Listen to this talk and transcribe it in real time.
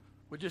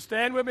Would you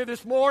stand with me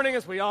this morning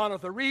as we honor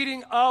the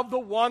reading of the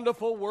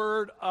wonderful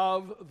word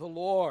of the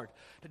Lord?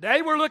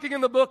 Today we're looking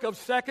in the book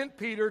of 2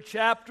 Peter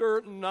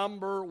chapter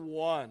number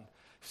 1.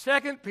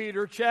 2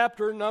 Peter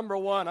chapter number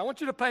 1. I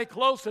want you to pay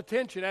close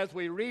attention as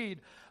we read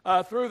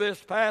through this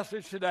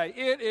passage today.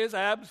 It is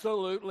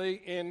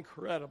absolutely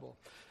incredible.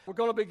 We're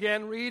going to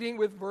begin reading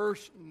with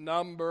verse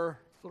number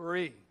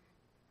 3.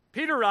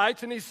 Peter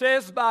writes, and he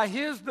says, by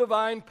his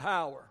divine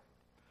power,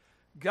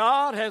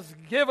 God has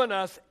given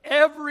us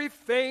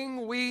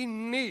everything we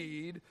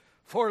need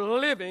for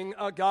living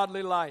a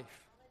godly life.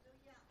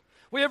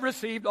 We have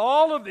received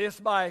all of this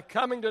by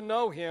coming to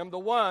know him, the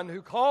one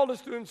who called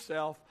us to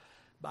himself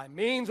by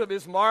means of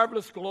his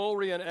marvelous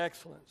glory and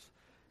excellence.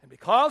 And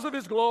because of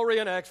his glory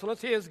and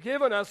excellence, he has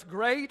given us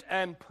great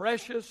and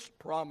precious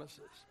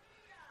promises.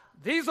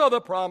 These are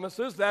the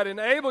promises that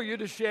enable you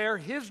to share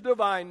his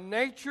divine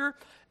nature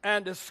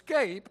and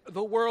escape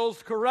the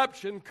world's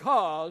corruption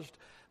caused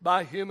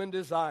by human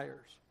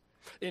desires.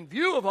 In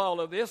view of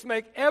all of this,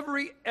 make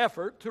every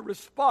effort to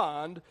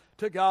respond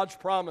to God's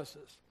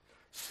promises.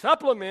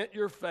 Supplement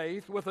your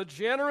faith with a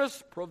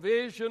generous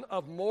provision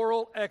of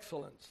moral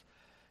excellence,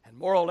 and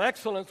moral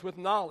excellence with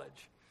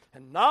knowledge,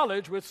 and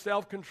knowledge with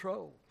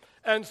self-control,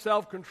 and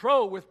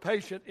self-control with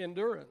patient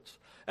endurance,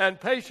 and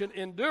patient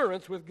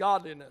endurance with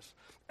godliness,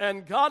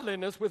 and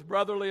godliness with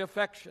brotherly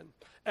affection,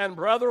 and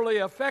brotherly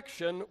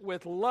affection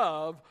with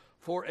love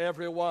for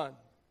everyone.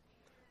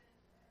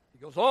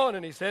 He goes on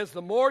and he says, the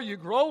more you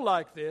grow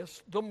like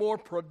this, the more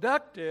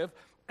productive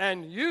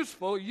and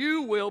useful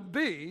you will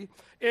be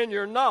in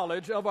your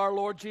knowledge of our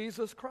Lord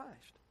Jesus Christ.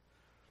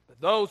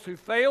 But those who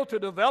fail to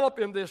develop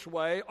in this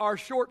way are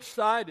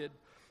short-sighted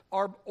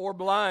or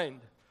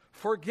blind,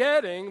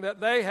 forgetting that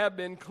they have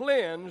been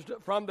cleansed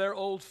from their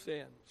old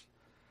sins.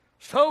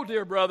 So,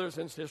 dear brothers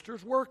and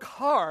sisters, work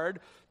hard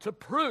to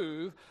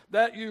prove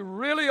that you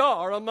really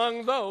are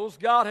among those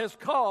God has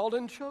called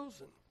and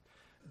chosen.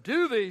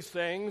 Do these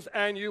things,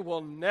 and you will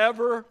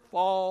never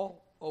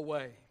fall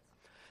away.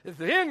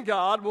 Then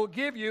God will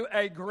give you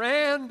a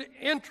grand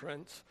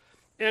entrance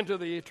into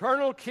the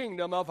eternal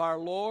kingdom of our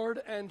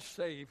Lord and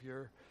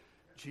Savior,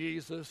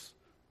 Jesus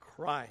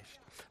Christ.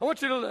 I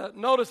want you to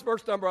notice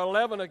verse number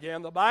 11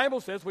 again. The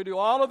Bible says we do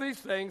all of these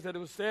things that it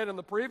was said in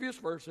the previous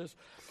verses.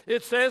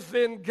 It says,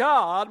 then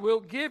God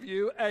will give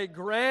you a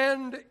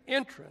grand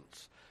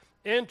entrance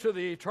into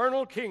the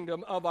eternal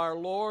kingdom of our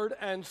Lord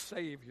and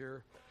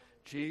Savior,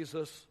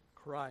 Jesus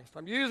Christ.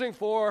 I'm using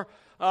for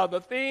the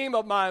theme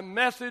of my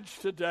message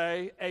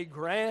today, a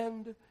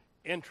grand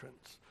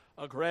entrance.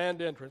 A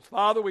grand entrance.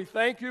 Father, we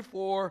thank you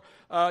for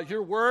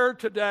your word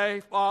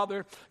today,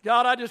 Father.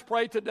 God, I just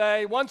pray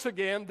today, once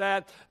again,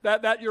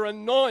 that your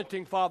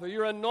anointing, Father,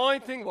 your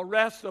anointing will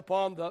rest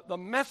upon the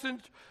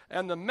message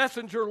and the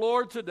messenger,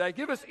 Lord, today.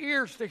 Give us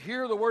ears to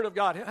hear the word of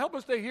God. Help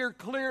us to hear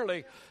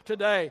clearly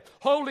today.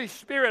 Holy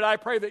Spirit, I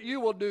pray that you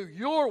will do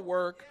your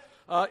work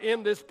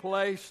in this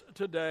place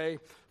today.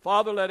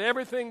 Father, let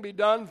everything be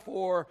done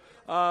for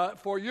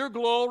your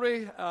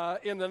glory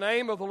in the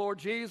name of the Lord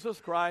Jesus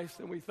Christ.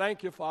 And we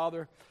thank you,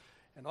 Father.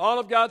 And all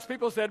of God's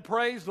people said,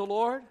 praise the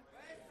Lord.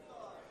 Praise the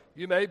Lord.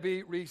 You may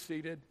be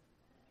reseated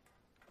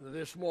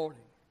this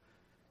morning.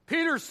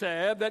 Peter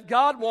said that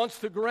God wants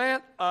to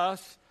grant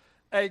us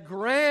a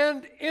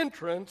grand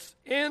entrance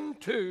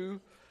into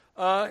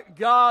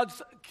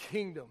God's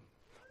kingdom.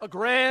 A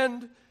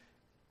grand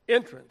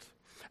entrance.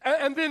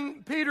 And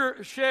then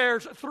Peter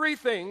shares three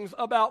things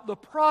about the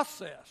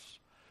process.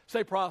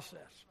 Say process.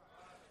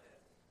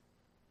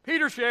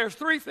 Peter shares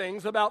three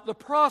things about the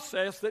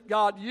process that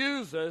God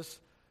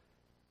uses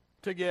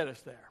to get us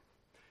there.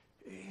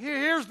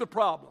 Here's the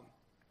problem.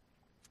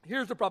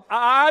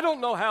 I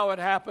don't know how it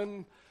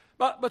happened,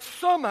 but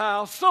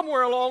somehow,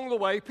 somewhere along the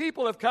way,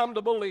 people have come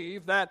to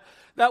believe that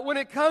when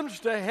it comes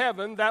to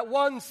heaven, that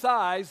one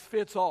size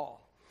fits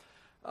all.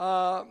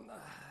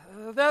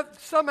 That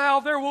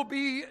somehow there will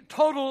be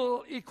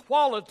total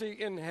equality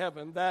in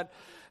heaven, that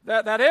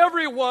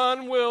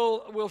everyone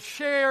will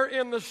share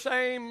in the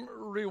same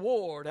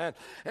reward.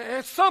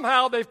 And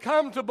somehow they've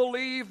come to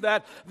believe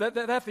that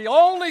the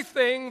only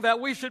thing that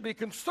we should be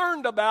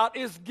concerned about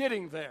is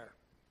getting there.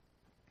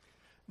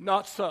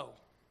 Not so.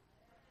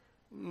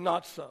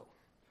 Not so.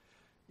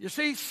 You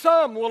see,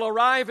 some will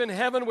arrive in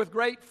heaven with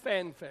great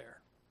fanfare.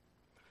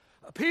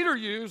 Peter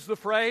used the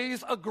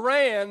phrase, a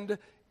grand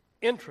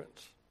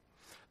entrance.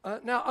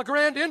 Now, a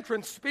grand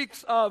entrance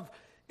speaks of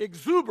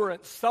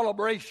exuberant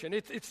celebration.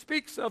 It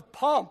speaks of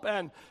pomp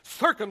and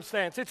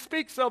circumstance. It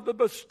speaks of the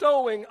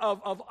bestowing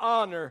of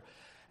honor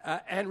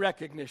and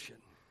recognition.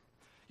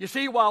 You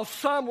see, while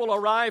some will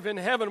arrive in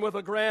heaven with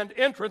a grand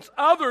entrance,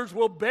 others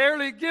will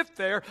barely get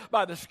there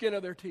by the skin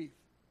of their teeth.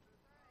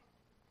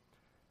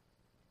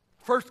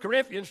 1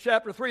 Corinthians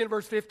chapter 3 and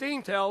verse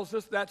 15 tells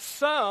us that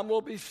some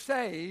will be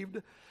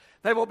saved.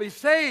 They will be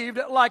saved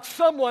like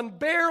someone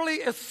barely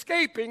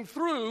escaping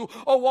through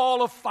a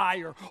wall of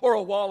fire or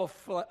a wall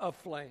of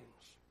flames.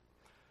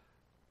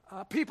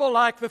 People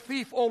like the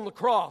thief on the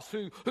cross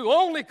who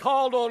only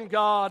called on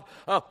God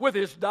with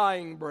his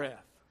dying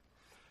breath.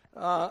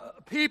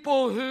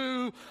 People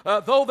who,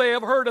 though they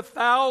have heard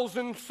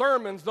 1,000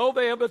 sermons, though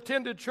they have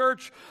attended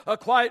church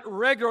quite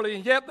regularly,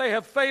 yet they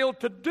have failed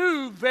to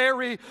do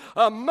very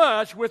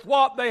much with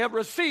what they have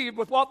received,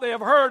 with what they have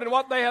heard, and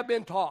what they have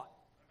been taught.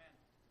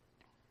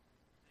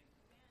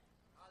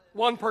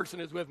 One person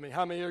is with me.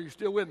 How many are you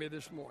still with me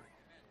this morning?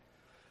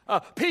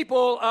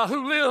 People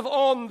who live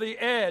on the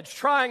edge,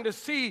 trying to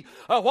see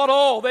what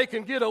all they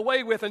can get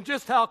away with and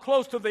just how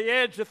close to the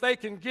edge that they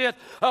can get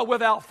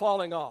without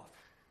falling off.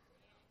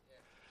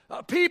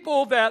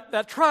 People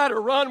that try to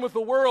run with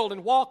the world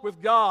and walk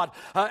with God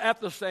at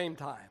the same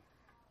time.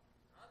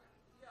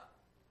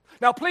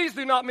 Now, please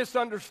do not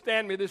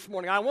misunderstand me this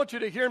morning. I want you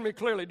to hear me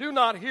clearly. Do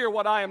not hear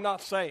what I am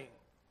not saying.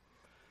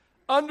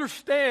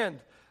 Understand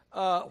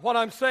what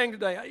I'm saying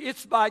today.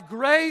 It's by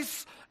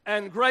grace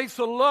and grace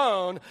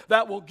alone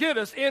that will get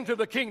us into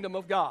the kingdom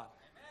of God.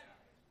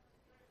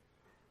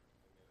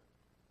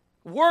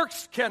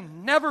 Works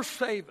can never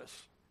save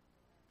us.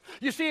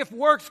 You see, if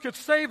works could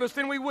save us,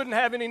 then we wouldn't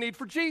have any need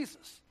for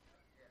Jesus.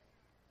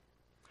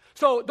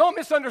 So don't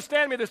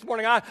misunderstand me this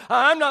morning.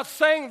 I'm not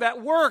saying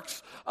that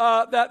works,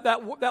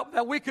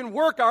 that we can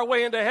work our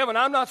way into heaven.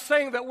 I'm not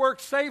saying that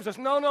works saves us.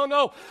 No.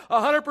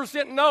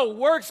 100% no.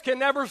 Works can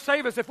never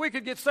save us. If we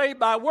could get saved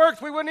by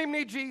works, we wouldn't even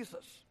need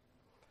Jesus.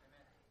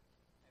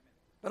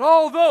 But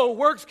although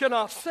works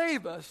cannot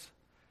save us,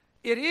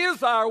 it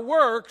is our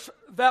works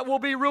that will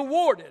be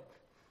rewarded,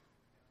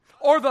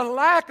 or the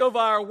lack of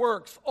our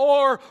works,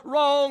 or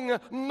wrong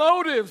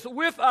motives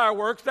with our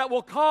works that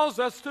will cause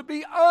us to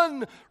be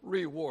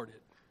unrewarded.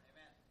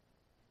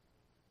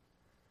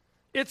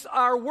 It's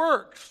our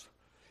works.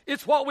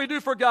 It's what we do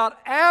for God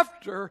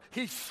after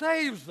He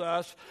saves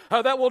us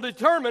that will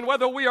determine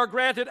whether we are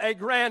granted a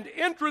grand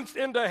entrance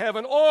into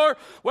heaven or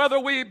whether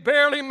we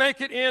barely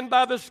make it in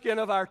by the skin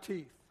of our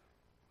teeth.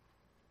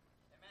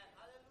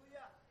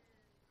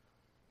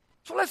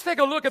 So let's take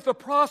a look at the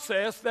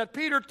process that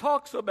Peter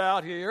talks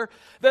about here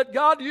that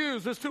God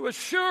uses to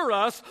assure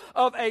us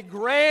of a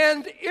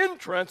grand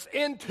entrance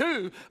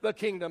into the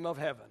kingdom of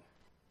heaven.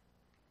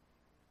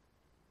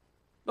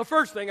 The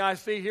first thing I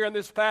see here in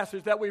this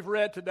passage that we've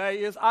read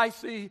today is I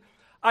see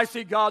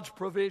God's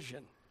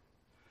provision.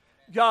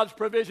 God's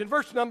provision.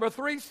 Verse number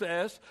 3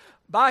 says,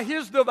 by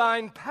His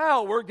divine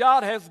power,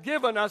 God has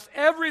given us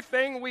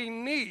everything we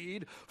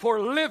need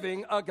for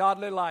living a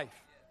godly life.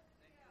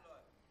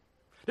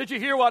 Did you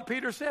hear what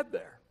Peter said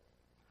there?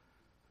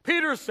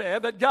 Peter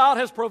said that God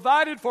has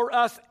provided for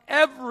us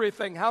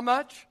everything. How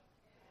much?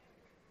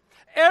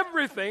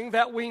 Everything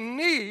that we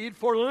need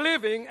for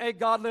living a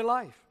godly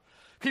life.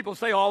 People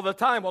say all the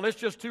time, well, it's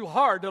just too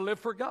hard to live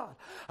for God.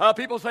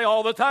 People say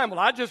all the time, well,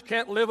 I just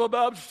can't live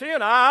above sin.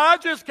 I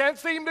just can't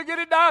seem to get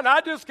it done.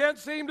 I just can't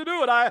seem to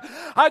do it.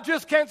 I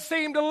just can't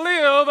seem to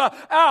live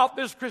out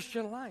this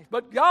Christian life.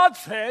 But God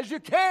says you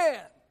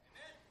can.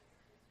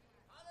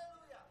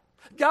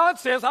 God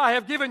says, I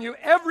have given you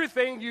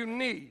everything you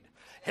need.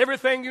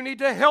 Everything you need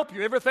to help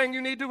you. Everything you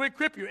need to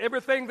equip you.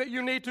 Everything that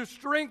you need to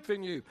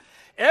strengthen you.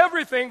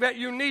 Everything that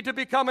you need to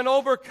become an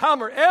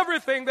overcomer.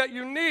 Everything that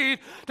you need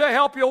to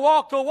help you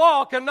walk the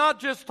walk and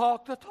not just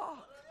talk the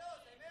talk.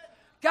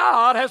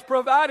 God has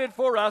provided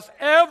for us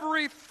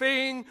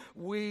everything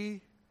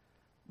we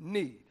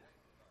need.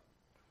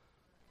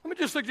 Let me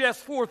just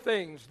suggest 4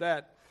 things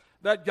that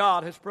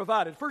God has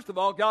provided. First of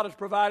all, God has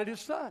provided His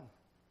Son.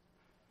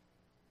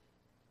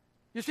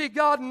 You see,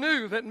 God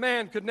knew that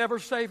man could never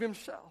save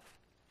himself.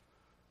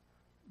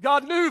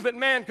 God knew that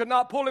man could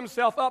not pull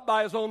himself up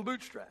by his own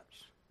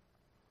bootstraps.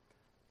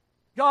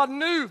 God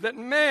knew that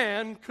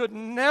man could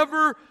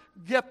never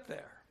get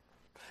there.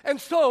 And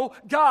so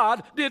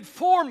God did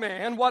for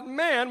man what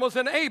man was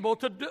unable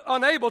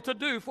to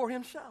do for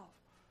himself.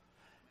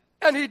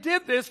 And He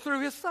did this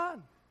through His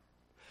Son.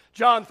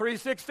 John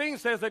 3:16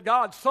 says that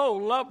God so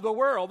loved the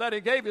world that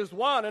He gave His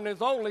one and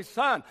His only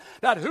Son,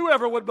 that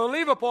whoever would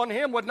believe upon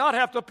Him would not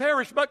have to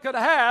perish but could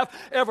have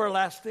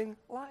everlasting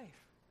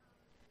life.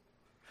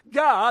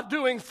 God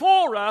doing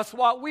for us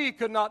what we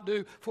could not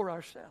do for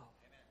ourselves.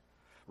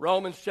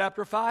 Romans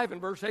chapter 5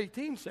 and verse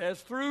 18 says,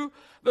 through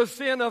the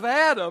sin of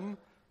Adam,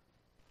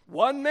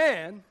 one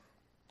man,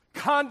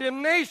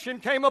 condemnation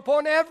came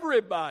upon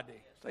everybody.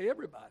 Say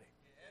everybody.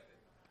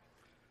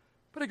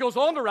 But it goes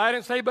on to write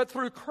and say, but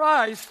through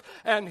Christ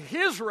and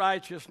His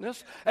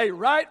righteousness, a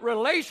right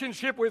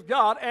relationship with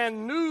God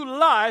and new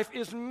life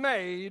is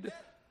made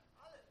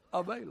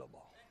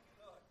available.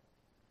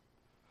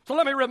 So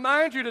let me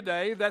remind you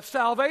today that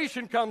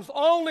salvation comes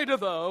only to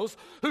those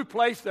who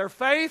place their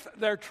faith,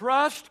 their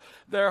trust,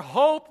 their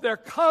hope, their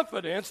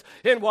confidence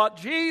in what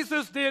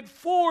Jesus did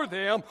for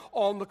them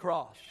on the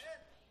cross.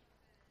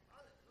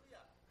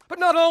 But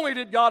not only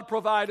did God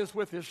provide us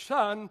with His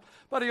Son,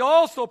 but He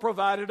also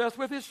provided us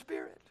with His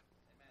Spirit.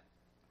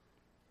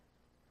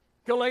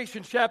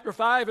 Galatians chapter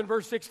 5 and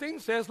verse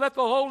 16 says, let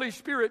the Holy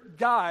Spirit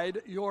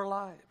guide your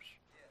lives.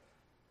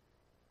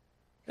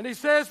 And he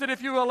says that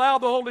if you allow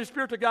the Holy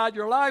Spirit to guide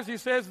your lives, he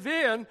says,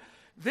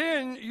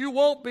 then you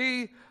won't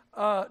be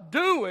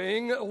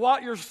doing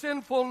what your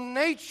sinful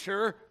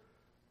nature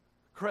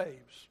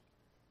craves.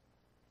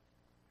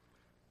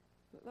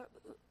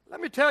 Let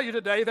me tell you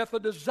today that the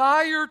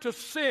desire to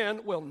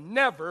sin will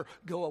never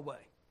go away.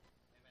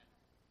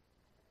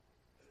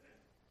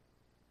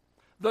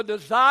 The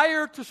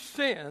desire to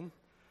sin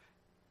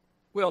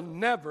will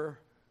never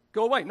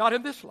go away, not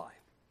in this life.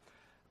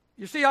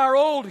 You see, our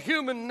old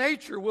human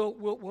nature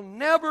will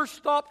never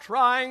stop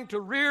trying to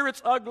rear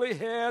its ugly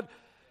head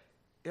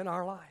in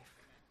our life.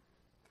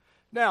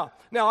 Now,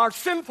 our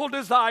sinful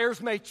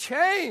desires may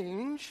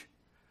change.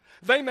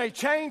 They may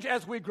change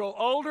as we grow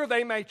older.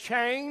 They may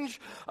change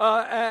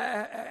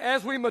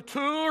as we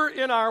mature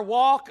in our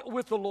walk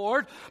with the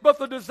Lord. But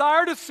the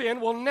desire to sin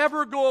will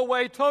never go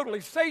away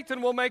totally.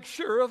 Satan will make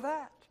sure of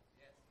that.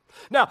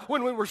 Now,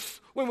 when we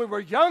were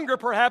younger,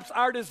 perhaps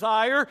our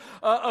desire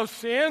of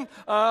sin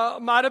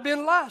might have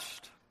been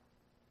lust.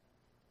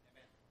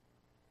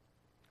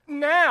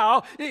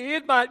 Now,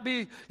 it might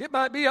be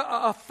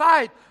a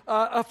fight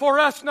for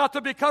us not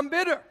to become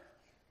bitter.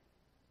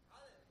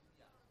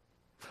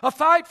 A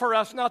fight for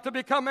us not to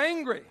become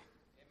angry.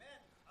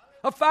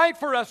 A fight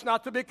for us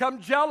not to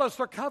become jealous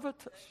or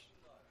covetous.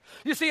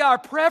 You see, our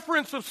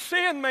preference of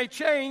sin may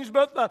change,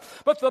 but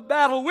the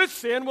battle with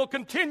sin will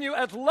continue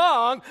as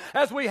long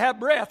as we have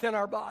breath in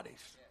our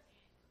bodies.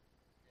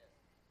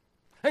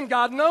 And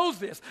God knows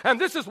this. And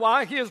this is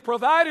why He has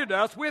provided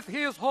us with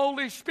His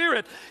Holy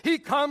Spirit. He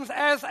comes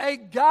as a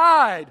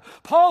guide.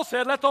 Paul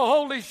said, let the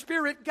Holy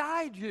Spirit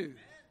guide you.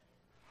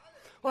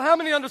 Well, how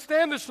many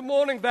understand this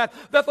morning that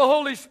the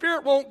Holy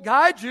Spirit won't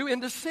guide you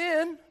into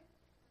sin?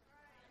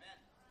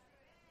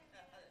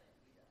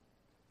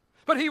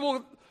 But He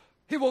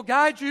will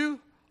guide you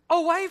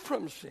away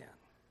from sin.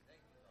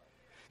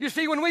 You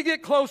see, when we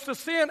get close to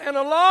sin, an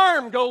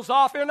alarm goes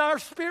off in our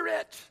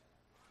spirit.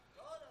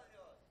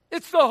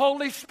 It's the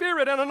Holy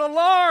Spirit, and an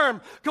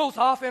alarm goes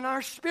off in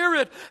our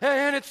spirit,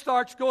 and it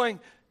starts going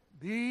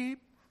beep,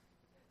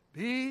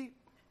 beep,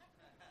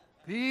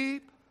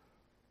 beep.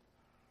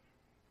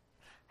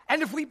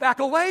 And if we back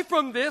away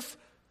from this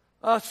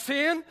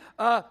sin,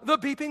 the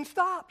beeping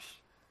stops.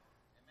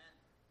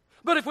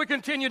 But if we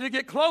continue to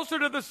get closer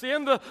to the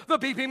sin, the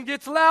beeping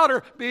gets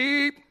louder.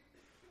 Beep,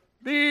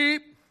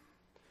 beep,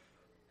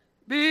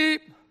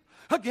 beep.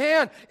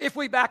 Again, if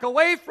we back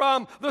away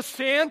from the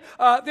sin,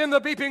 then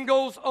the beeping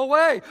goes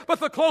away.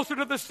 But the closer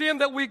to the sin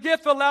that we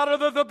get, the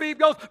louder the beep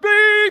goes.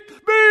 Beep,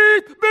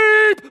 beep,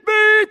 beep,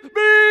 beep,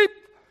 beep.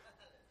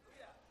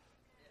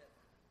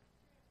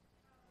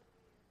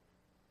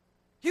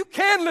 You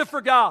can live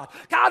for God.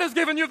 God has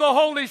given you the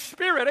Holy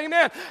Spirit,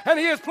 amen. And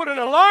He has put an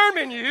alarm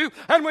in you,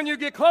 and when you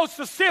get close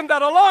to sin,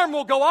 that alarm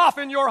will go off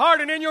in your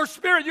heart and in your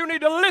spirit. You need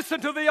to listen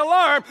to the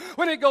alarm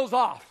when it goes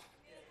off.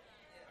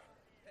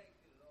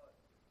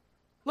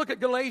 Look at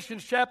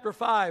Galatians chapter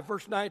 5,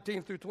 verse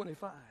 19 through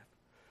 25.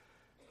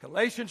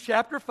 Galatians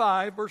chapter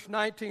 5, verse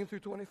 19 through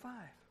 25.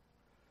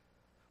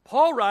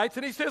 Paul writes,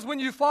 and he says, when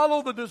you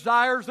follow the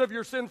desires of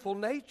your sinful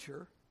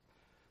nature,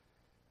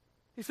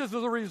 he says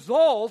the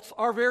results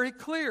are very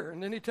clear.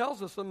 And then he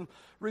tells us some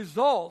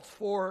results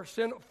for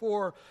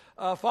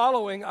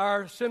following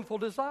our sinful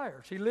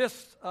desires. He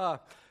lists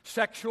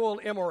sexual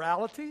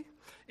immorality,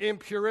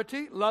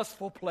 impurity,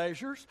 lustful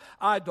pleasures,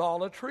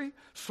 idolatry,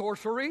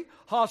 sorcery,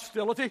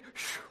 hostility.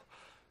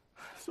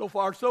 So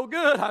far, so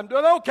good. I'm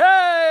doing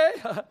okay.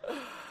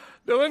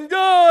 Doing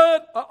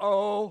good.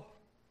 Uh-oh.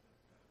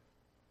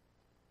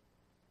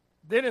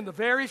 Then in the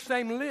very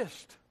same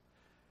list,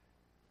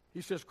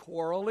 he says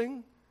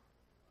quarreling,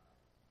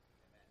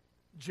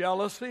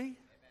 jealousy,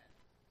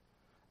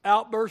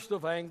 outburst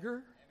of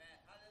anger,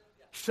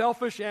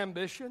 selfish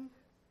ambition,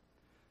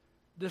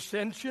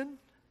 dissension,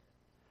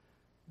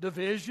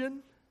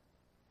 division,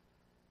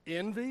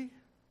 envy.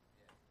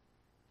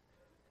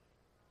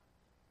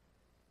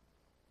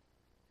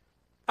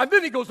 And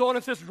then he goes on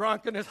and says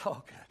drunkenness,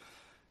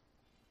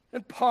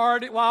 and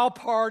wild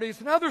parties,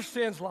 and other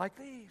sins like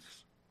these.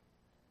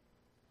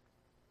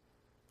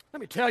 Let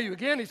me tell you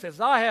again, he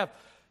says, I have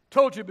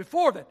told you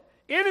before that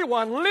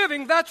anyone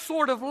living that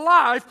sort of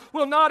life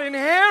will not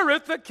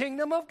inherit the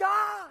kingdom of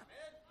God.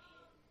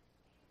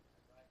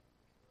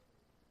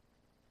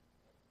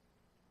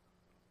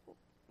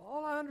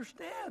 All I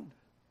understand,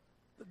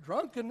 the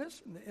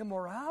drunkenness and the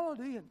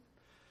immorality and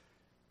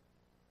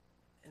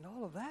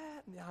all of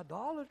that and the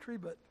idolatry,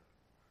 but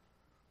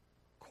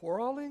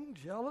quarreling,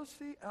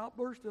 jealousy,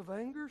 outburst of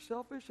anger,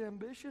 selfish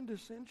ambition,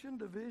 dissension,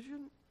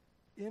 division,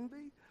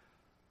 envy.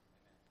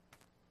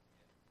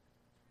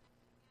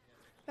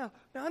 Now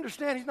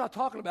understand, he's not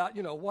talking about,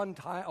 one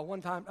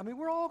time. I mean,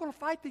 we're all going to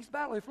fight these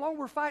battles. As long as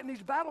we're fighting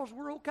these battles,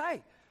 we're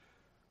okay.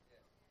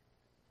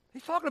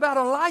 He's talking about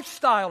a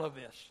lifestyle of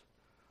this.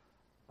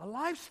 A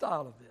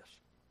lifestyle of this.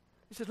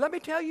 He says, let me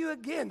tell you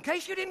again, in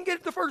case you didn't get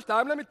it the first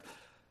time,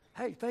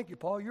 hey, thank you,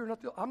 Paul.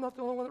 I'm not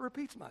the only one that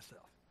repeats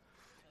myself.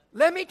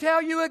 Let me tell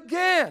you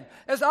again,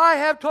 as I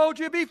have told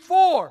you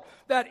before,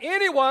 that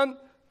anyone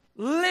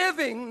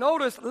living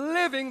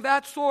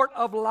that sort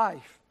of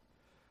life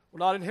will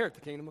not inherit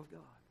the kingdom of God.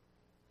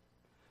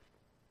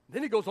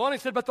 Then he goes on, he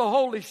said, but the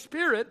Holy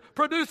Spirit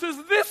produces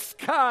this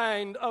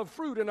kind of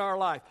fruit in our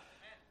life.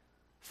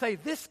 Say,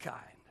 this kind.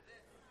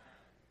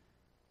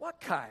 What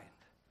kind?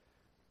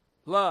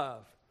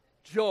 Love,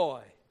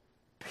 joy,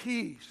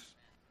 peace,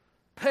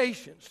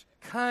 patience,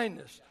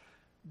 kindness,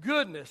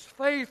 goodness,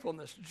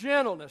 faithfulness,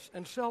 gentleness,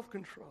 and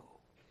self-control.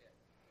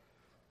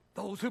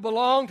 Those who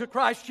belong to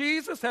Christ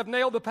Jesus have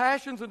nailed the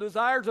passions and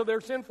desires of their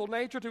sinful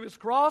nature to his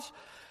cross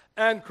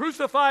and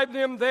crucified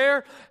them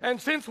there. And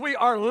since we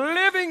are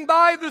living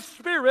by the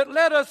Spirit,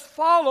 let us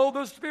follow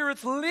the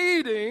Spirit's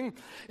leading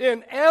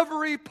in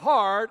every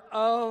part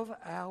of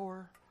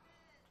our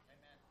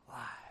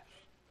lives.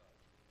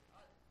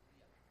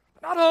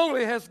 Not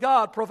only has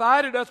God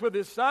provided us with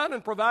his Son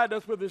and provided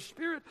us with his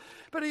Spirit,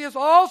 but he has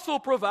also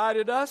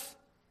provided us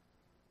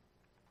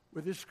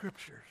with his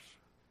Scriptures.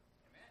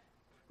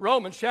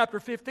 Romans chapter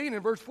 15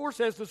 and verse 4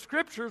 says, the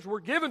Scriptures were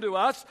given to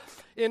us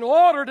in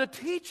order to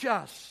teach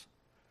us.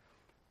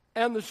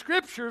 And the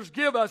Scriptures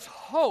give us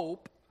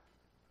hope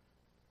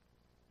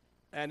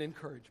and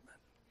encouragement.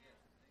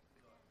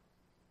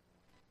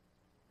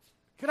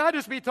 Can I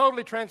just be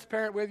totally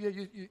transparent with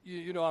you?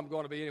 You know I'm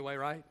going to be anyway,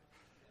 right?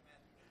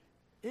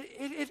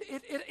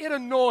 It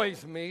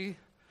annoys me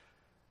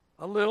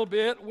a little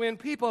bit when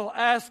people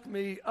ask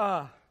me,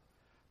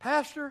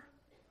 Pastor,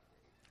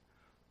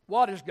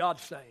 what is God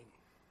saying?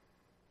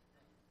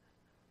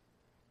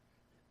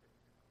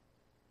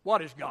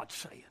 What is God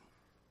saying?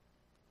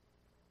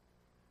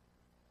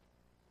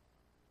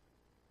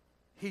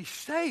 He's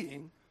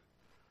saying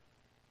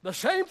the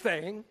same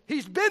thing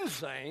he's been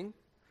saying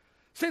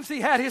since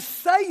he had his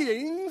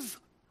sayings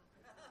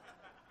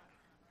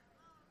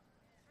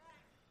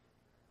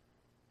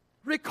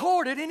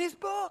recorded in his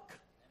book.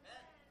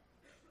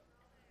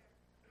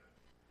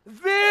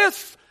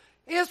 This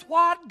is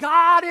what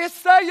God is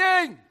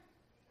saying.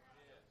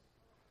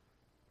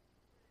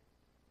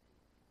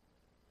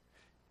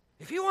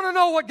 If you want to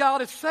know what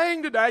God is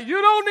saying today,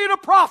 you don't need a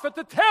prophet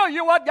to tell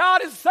you what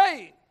God is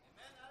saying.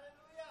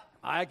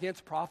 Am I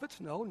against prophets?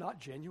 No,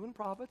 not genuine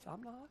prophets.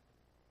 I'm not.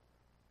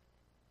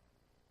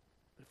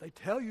 But if they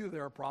tell you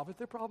they're a prophet,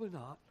 they're probably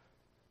not.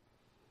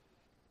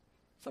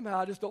 Somehow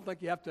I just don't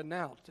think you have to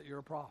announce that you're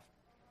a prophet.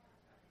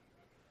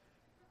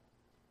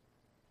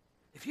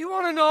 If you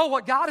want to know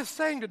what God is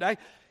saying today,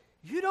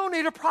 you don't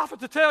need a prophet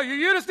to tell you.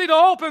 You just need to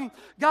open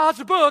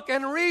God's book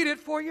and read it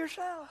for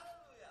yourself.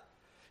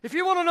 If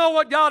you want to know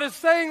what God is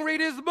saying, read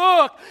his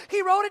book.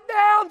 He wrote it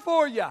down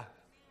for you.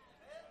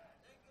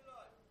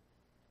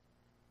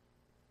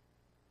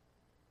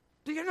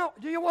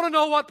 Do you want to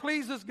know what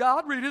pleases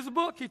God? Read his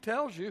book. He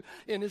tells you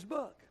in his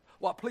book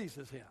what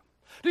pleases him.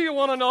 Do you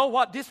want to know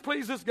what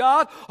displeases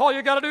God? All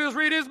you got to do is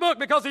read his book,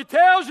 because he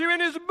tells you in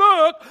his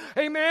book,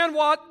 amen,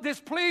 what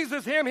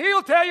displeases him.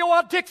 He'll tell you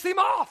what ticks him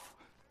off.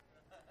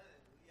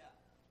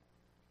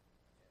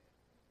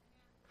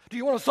 Do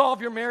you want to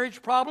solve your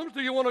marriage problems?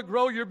 Do you want to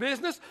grow your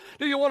business?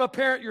 Do you want to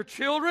parent your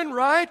children,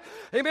 right?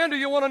 Amen. Do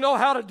you want to know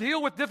how to deal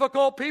with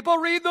difficult people?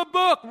 Read the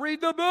book.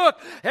 Read the book.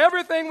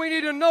 Everything we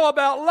need to know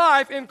about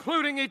life,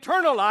 including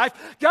eternal life,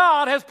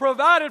 God has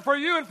provided for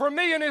you and for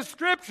me in his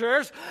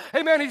Scriptures.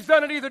 Amen. He's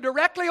done it either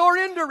directly or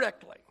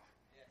indirectly.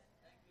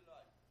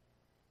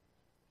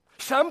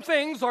 Some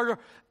things are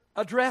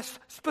addressed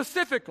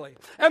specifically.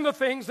 And the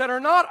things that are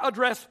not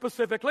addressed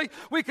specifically,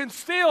 we can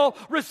still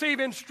receive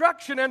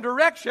instruction and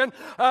direction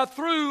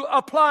through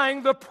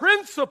applying the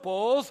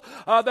principles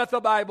that the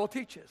Bible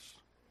teaches.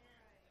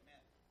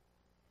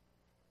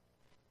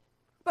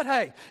 But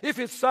hey, if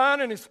his Son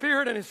and his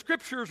Spirit and his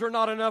Scriptures are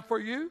not enough for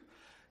you,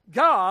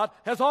 God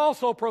has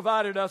also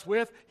provided us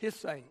with his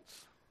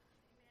saints.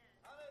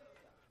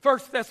 1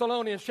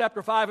 Thessalonians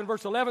chapter 5 and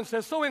verse 11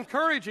 says, so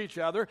encourage each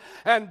other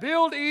and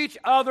build each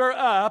other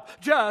up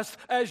just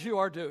as you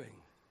are doing.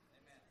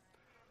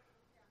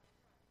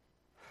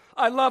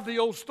 I love the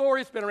old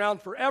story. It's been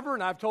around forever,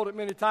 and I've told it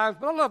many times,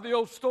 but I love the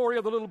old story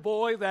of the little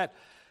boy that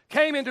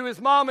came into his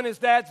mom and his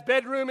dad's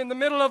bedroom in the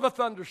middle of a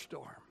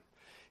thunderstorm.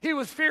 He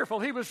was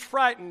fearful. He was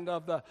frightened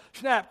of the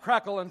snap,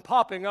 crackle, and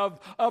popping of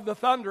the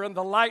thunder and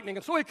the lightning.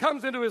 And so he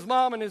comes into his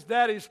mom and his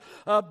daddy's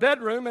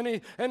bedroom, and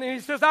he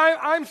says,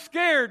 I'm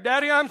scared,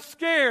 Daddy, I'm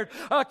scared.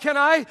 Can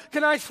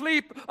I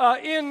sleep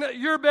in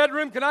your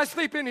bedroom? Can I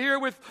sleep in here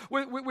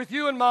with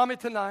you and Mommy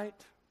tonight?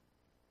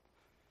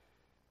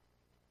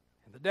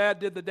 And the dad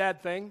did the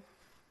dad thing.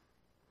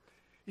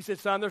 He said,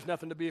 son, there's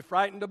nothing to be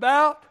frightened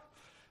about.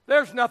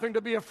 There's nothing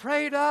to be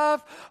afraid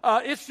of.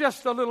 It's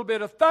just a little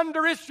bit of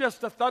thunder. It's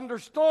just a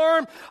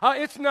thunderstorm.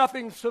 It's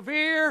nothing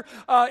severe.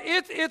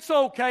 It's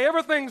okay.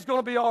 Everything's going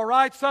to be all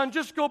right, son.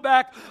 Just go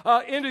back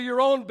into your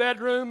own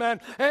bedroom.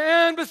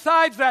 And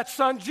besides that,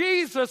 son,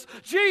 Jesus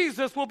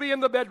will be in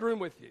the bedroom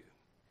with you.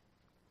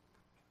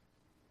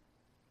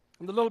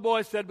 And the little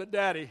boy said, but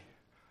Daddy,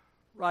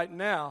 right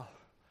now,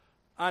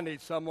 I need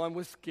someone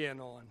with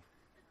skin on.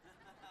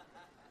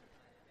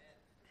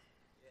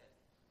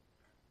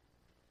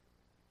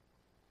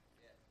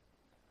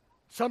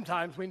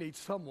 Sometimes we need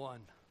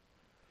someone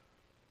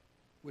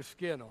with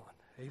skin on.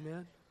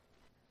 Amen?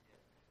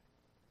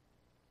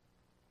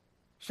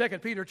 2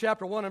 Peter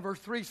chapter 1 and verse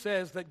 3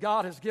 says that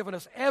God has given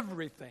us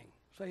everything.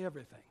 Say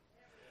everything.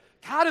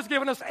 God has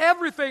given us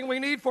everything we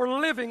need for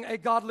living a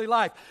godly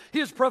life. He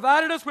has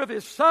provided us with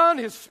His Son,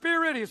 His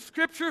Spirit, His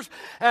Scriptures,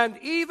 and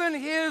even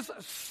His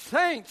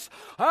saints.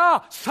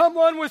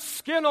 Someone with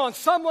skin on,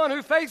 someone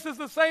who faces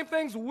the same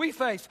things we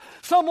face,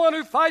 someone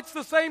who fights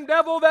the same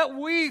devil that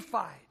we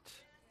fight.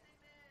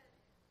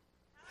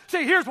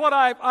 See, here's what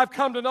I've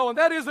come to know, and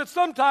that is that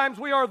sometimes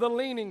we are the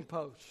leaning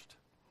post.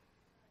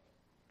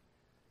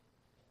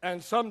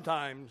 And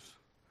sometimes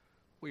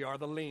we are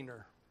the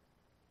leaner.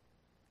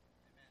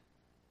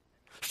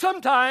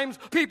 Sometimes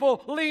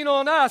people lean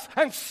on us,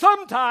 and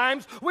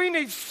sometimes we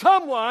need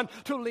someone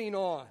to lean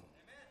on.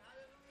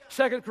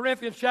 2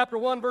 Corinthians chapter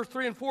 1, verse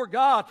 3 and 4,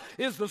 God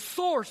is the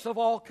source of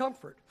all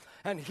comfort.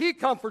 And He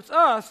comforts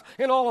us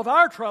in all of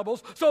our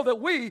troubles so that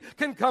we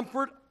can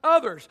comfort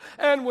others.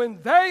 And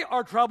when they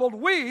are troubled,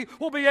 we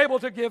will be able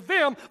to give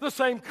them the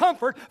same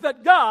comfort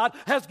that God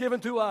has given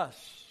to us.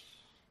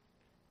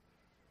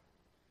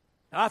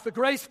 Now, at the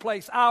Grace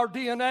Place, our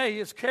DNA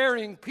is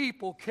caring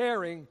people,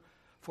 caring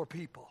for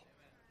people.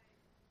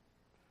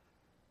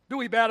 Do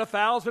we bat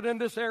 1,000 in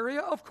this area?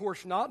 Of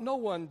course not. No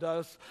one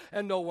does,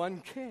 and no one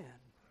can.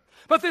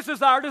 But this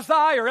is our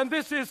desire, and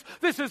this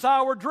is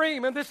our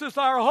dream, and this is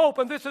our hope,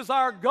 and this is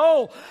our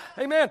goal.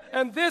 Amen.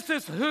 And this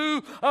is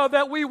who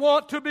that we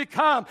want to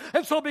become.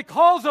 And so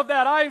because of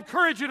that, I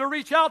encourage you to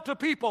reach out to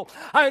people.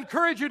 I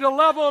encourage you to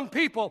love on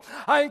people.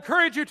 I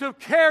encourage you to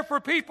care for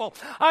people.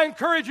 I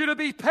encourage you to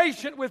be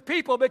patient with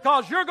people,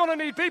 because you're going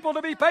to need people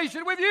to be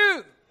patient with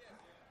you.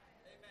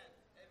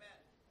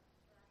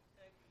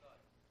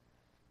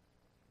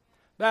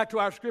 Back to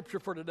our scripture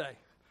for today.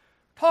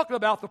 Talking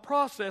about the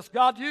process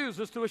God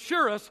uses to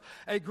assure us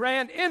a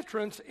grand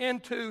entrance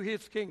into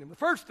His kingdom. The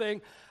first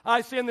thing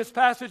I see in this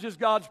passage is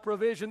God's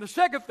provision. The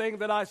second thing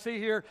that I see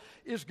here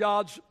is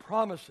God's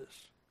promises.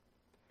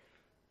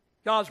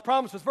 God's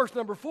promises, verse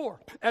number 4.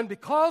 And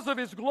because of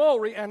His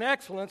glory and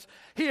excellence,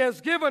 He has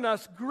given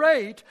us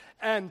great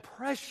and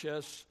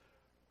precious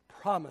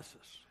promises.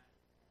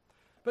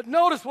 But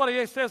notice what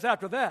He says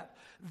after that.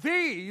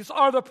 These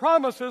are the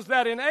promises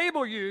that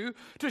enable you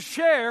to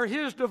share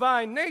His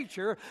divine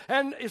nature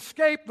and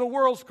escape the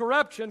world's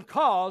corruption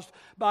caused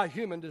by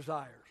human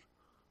desires.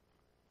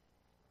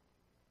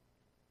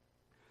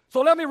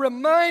 So let me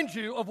remind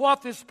you of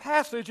what this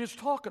passage is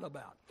talking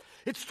about.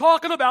 It's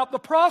talking about the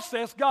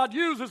process God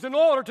uses in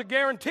order to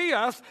guarantee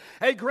us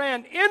a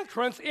grand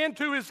entrance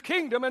into His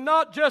kingdom, and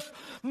not just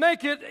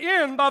make it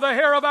in by the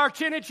hair of our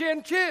chinny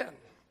chin chin.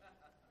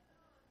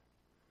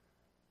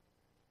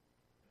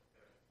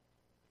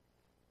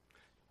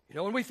 You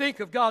know, when we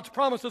think of God's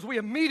promises, we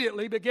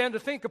immediately begin to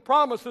think of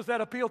promises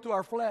that appeal to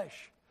our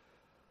flesh.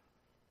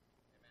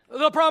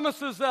 The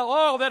promises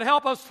that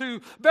help us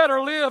to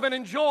better live and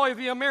enjoy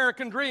the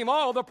American dream.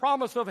 The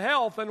promise of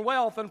health and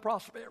wealth and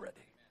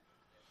prosperity.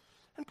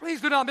 And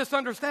please do not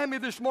misunderstand me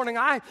this morning.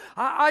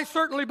 I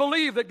certainly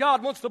believe that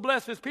God wants to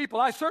bless His people.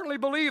 I certainly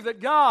believe that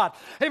God,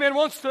 amen,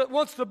 wants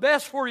the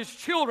best for His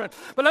children.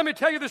 But let me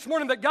tell you this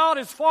morning that God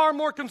is far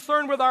more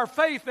concerned with our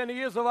faith than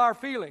He is of our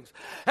feelings.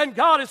 And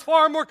God is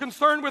far more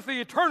concerned with the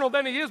eternal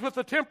than He is with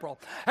the temporal.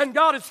 And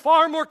God is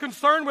far more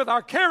concerned with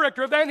our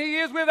character than He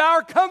is with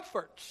our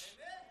comforts.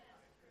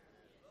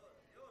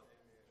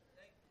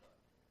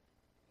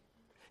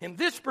 In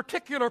this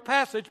particular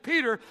passage,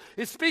 Peter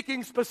is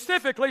speaking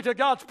specifically to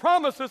God's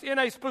promises in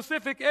a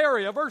specific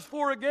area. Verse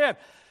 4 again.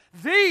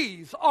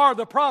 These are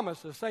the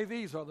promises. Say,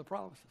 these are the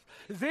promises.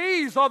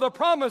 These are the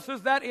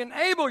promises that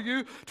enable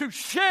you to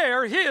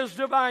share His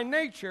divine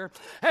nature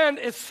and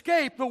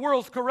escape the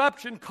world's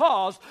corruption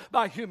caused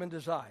by human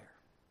desire.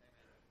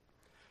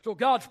 So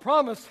God's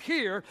promise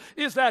here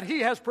is that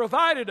He has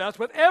provided us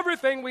with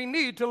everything we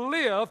need to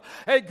live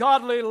a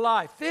godly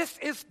life. This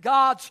is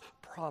God's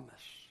promise.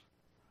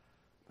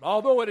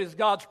 Although it is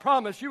God's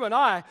promise, you and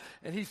I,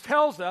 and He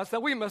tells us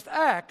that we must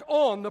act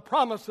on the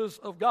promises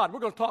of God. We're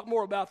going to talk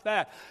more about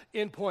that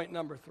in point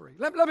number 3.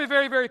 Let me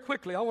very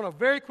quickly, I want to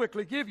very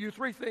quickly give you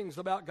 3 things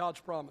about God's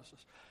promises.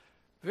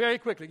 Very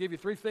quickly give you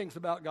 3 things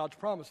about God's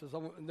promises,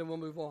 and then we'll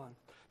move on.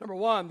 Number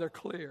 1, they're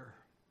clear.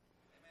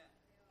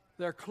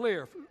 They're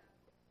clear.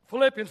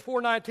 Philippians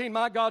 4:19,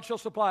 my God shall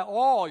supply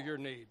all your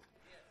need.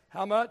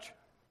 How much?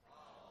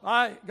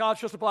 My God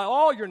shall supply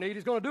all your need.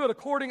 He's going to do it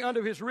according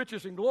unto His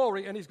riches and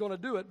glory, and He's going to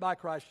do it by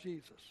Christ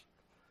Jesus.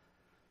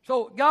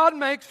 So God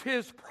makes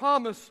His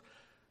promise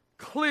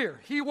clear.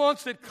 He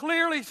wants it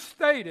clearly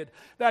stated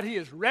that He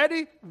is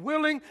ready,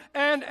 willing,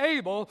 and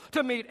able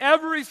to meet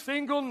every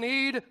single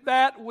need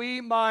that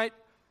we might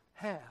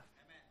have.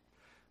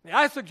 May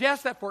I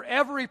suggest that for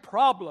every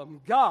problem,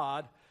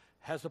 God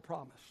has a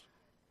promise.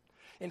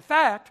 In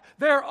fact,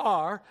 there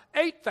are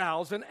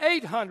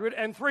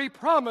 8,803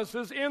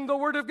 promises in the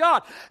Word of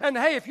God. And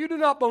hey, if you do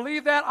not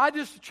believe that, I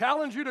just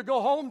challenge you to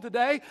go home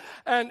today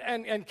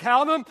and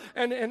count them.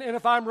 And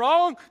if I'm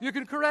wrong, you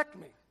can correct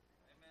me.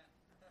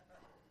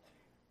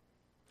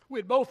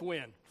 We'd both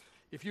win.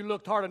 If you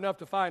looked hard enough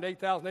to find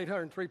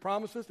 8,803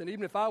 promises, and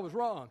even if I was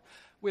wrong,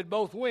 we'd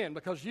both win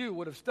because you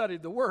would have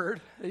studied the Word.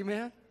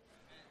 Amen?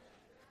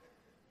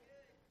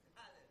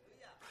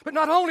 But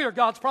not only are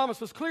God's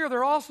promises clear,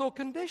 they're also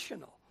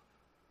conditional.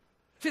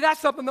 See, that's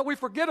something that we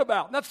forget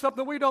about. And that's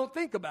something we don't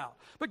think about.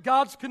 But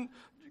God's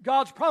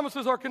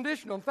promises are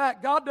conditional. In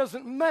fact, God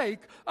doesn't make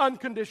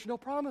unconditional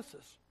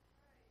promises.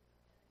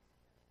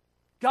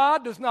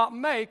 God does not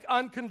make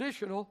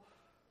unconditional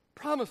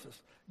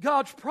promises.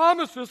 God's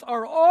promises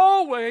are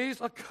always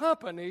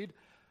accompanied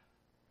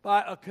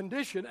by a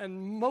condition,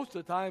 and most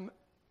of the time,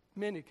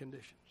 many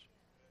conditions.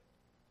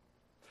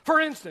 For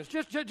instance,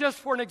 just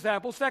for an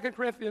example, 2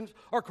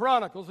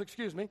 Chronicles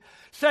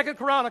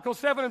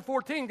 7 and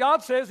 14,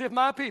 God says, if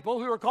my people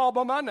who are called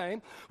by my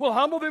name will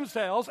humble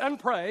themselves and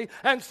pray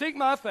and seek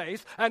my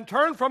face and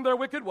turn from their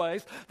wicked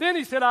ways, then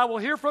he said, I will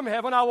hear from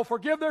heaven, I will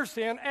forgive their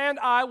sin, and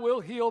I will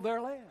heal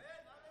their land.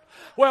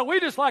 Well, we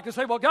just like to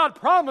say, well, God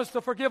promised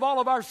to forgive all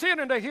of our sin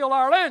and to heal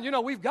our land. You know,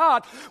 we've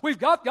got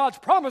God's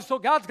promise, so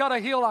God's got to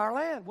heal our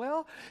land.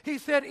 Well, he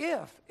said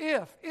if.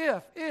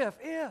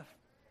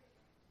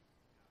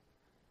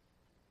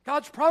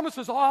 God's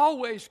promises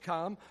always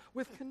come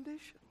with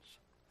conditions.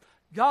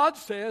 God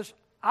says,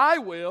 I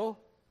will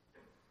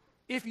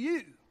if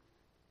you.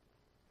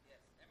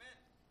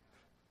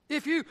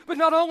 If you. But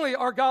not only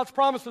are God's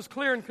promises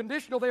clear and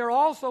conditional, they are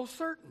also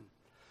certain.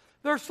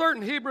 They're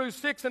certain. Hebrews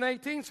 6 and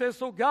 18 says,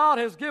 so God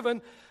has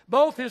given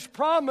both his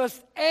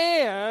promise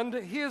and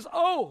his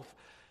oath.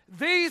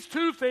 These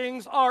two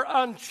things are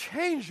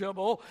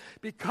unchangeable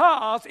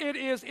because it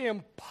is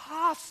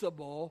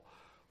impossible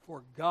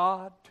for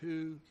God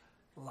to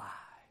lie.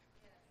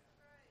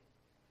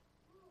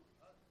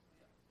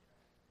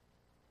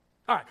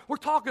 All right, we're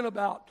talking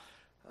about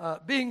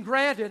being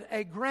granted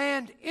a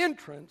grand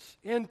entrance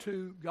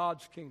into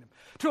God's kingdom.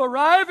 To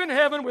arrive in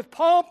heaven with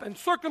pomp and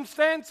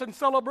circumstance and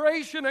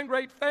celebration and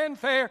great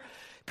fanfare,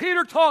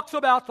 Peter talks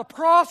about the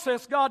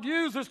process God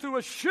uses to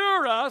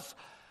assure us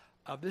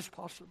of this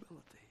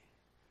possibility.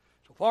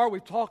 So far,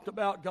 we've talked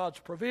about God's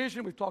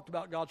provision, we've talked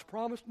about God's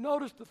promise.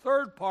 Notice the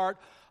third part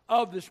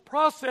of this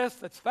process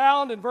that's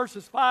found in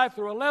verses 5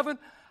 through 11.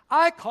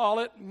 I call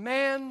it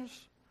man's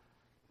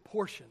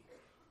portion.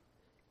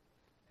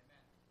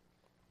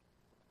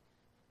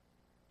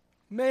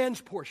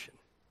 Man's portion.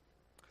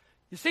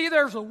 You see,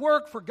 there's a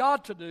work for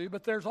God to do,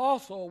 but there's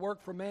also a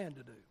work for man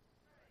to do.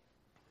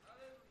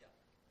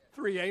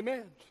 3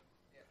 amens.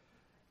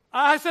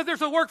 I said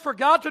there's a work for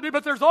God to do,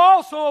 but there's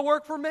also a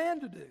work for man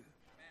to do.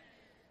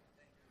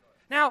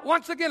 Now,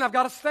 once again, I've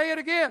got to say it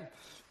again.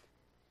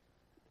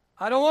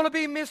 I don't want to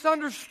be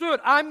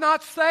misunderstood. I'm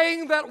not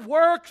saying that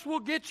works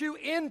will get you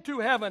into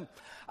heaven.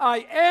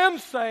 I am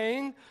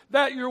saying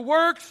that your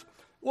works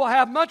will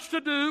have much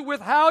to do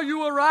with how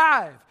you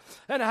arrive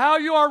and how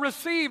you are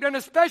received, and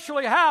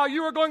especially how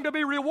you are going to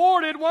be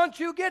rewarded once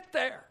you get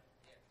there.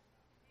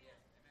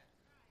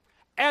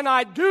 And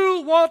I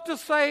do want to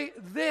say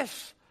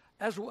this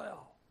as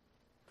well.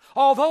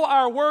 Although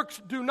our works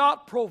do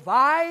not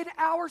provide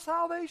our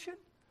salvation,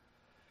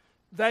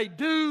 they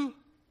do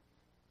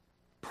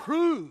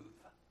prove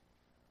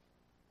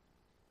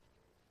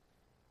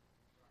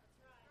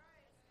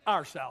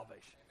our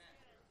salvation.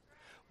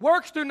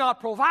 Works do not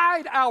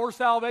provide our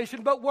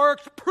salvation, but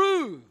works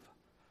prove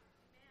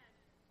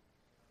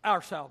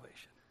our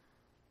salvation.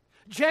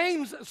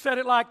 James said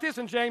it like this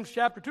in James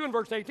chapter 2 and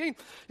verse 18.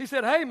 He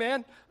said, hey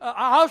man,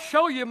 I'll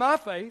show you my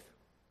faith,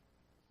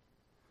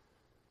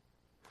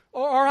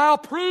 or I'll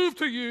prove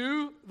to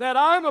you that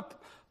I'm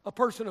a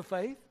person of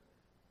faith.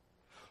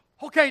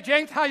 Okay,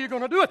 James, how are you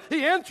going to do it?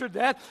 He answered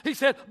that. He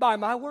said, by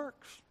my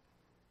works.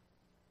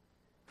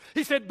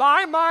 He said,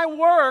 by my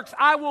works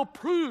I will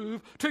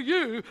prove to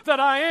you that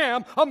I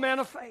am a man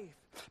of faith.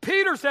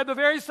 Peter said the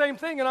very same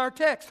thing in our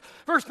text.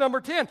 Verse number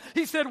 10,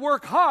 he said,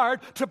 work hard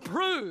to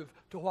prove.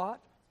 To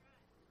what?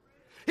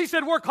 He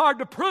said, work hard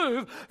to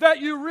prove that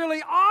you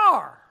really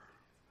are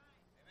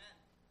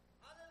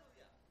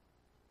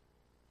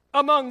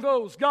among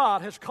those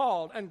God has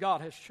called and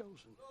God has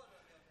chosen.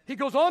 He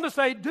goes on to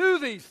say, do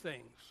these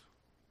things,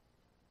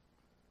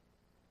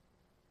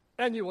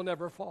 and you will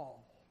never fall.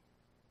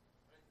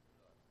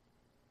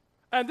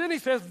 And then he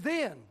says,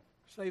 then,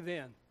 say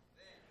then.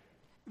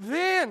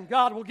 Then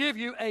God will give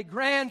you a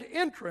grand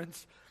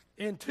entrance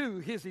into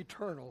his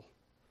eternal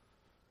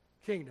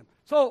kingdom.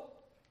 So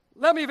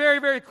let me very,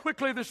 very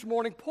quickly this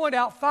morning point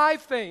out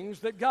 5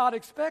 things that God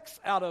expects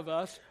out of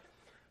us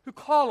who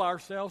call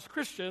ourselves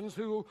Christians,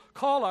 who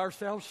call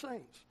ourselves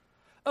saints.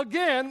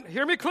 Again,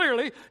 hear me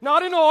clearly,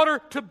 not in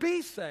order to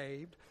be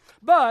saved,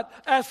 but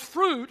as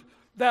fruit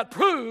that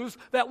proves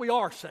that we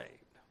are saved.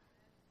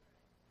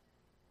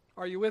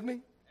 Are you with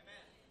me?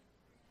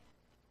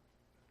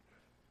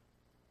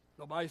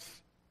 Nobody's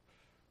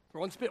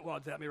throwing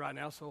spitwads at me right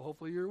now, so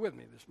hopefully you're with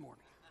me this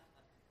morning.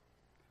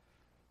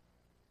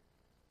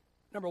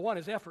 Number 1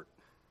 is effort.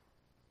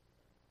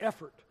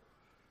 Effort.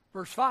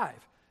 Verse 5,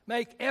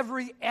 make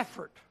every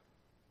effort.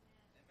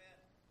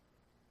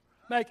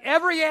 Make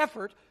every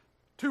effort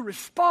to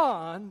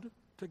respond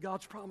to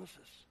God's promises.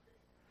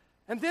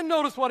 And then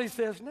notice what he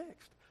says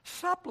next.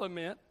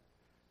 Supplement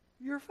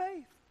your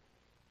faith.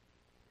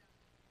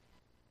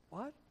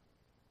 What?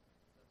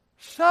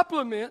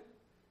 Supplement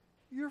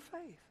your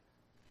faith.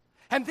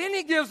 And then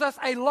he gives us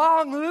a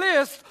long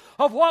list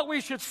of what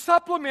we should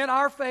supplement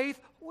our faith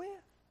with.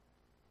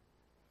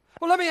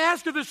 Well, let me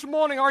ask you this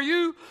morning, are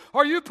you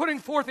putting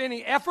forth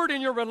any effort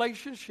in your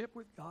relationship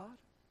with God?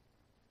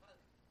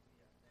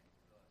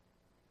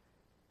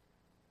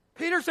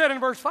 Peter said in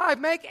verse 5,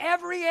 make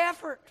every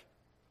effort.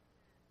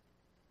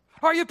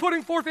 Are you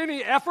putting forth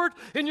any effort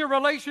in your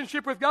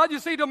relationship with God? You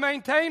see, to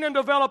maintain and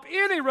develop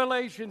any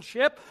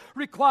relationship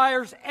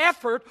requires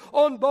effort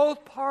on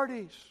both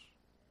parties.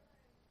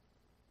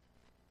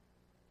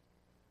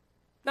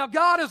 Now,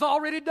 God has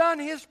already done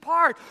His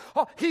part.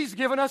 Oh, He's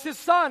given us His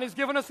Son. He's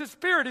given us His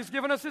Spirit. He's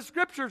given us His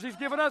Scriptures. He's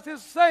given us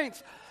His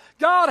saints.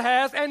 God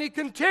has, and He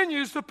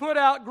continues to put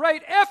out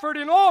great effort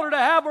in order to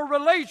have a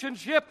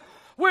relationship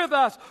with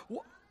us.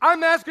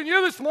 I'm asking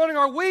you this morning,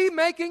 are we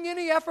making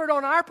any effort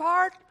on our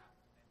part?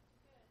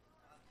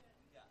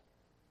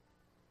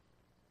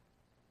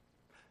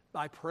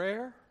 By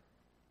prayer?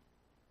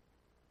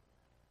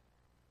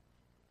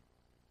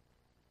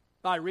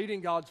 By reading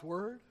God's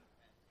Word?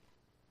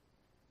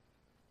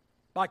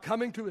 By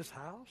coming to His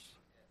house?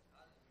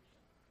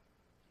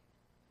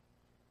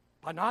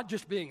 By not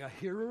just being a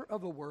hearer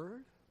of the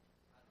Word?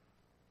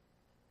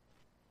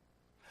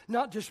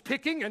 Not just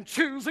picking and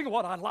choosing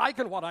what I like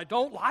and what I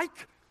don't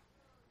like?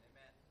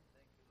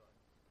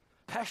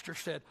 Pastor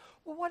said,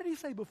 well, what did he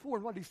say before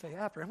and what did he say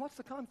after? And what's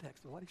the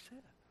context of what he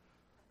said?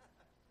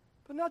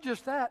 But not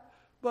just that,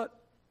 but,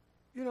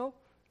 do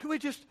we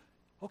just,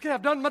 okay,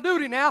 I've done my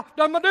duty now,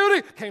 done my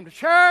duty, came to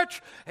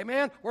church,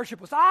 amen, worship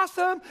was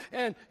awesome,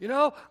 and,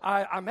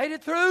 I made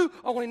it through,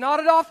 only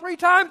nodded off 3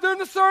 times during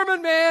the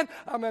sermon, man,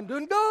 I'm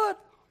doing good.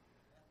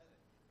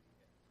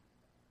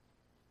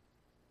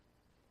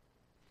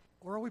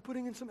 Or are we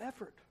putting in some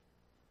effort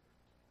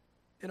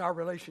in our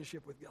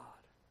relationship with God?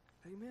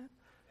 Amen?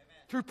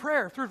 Through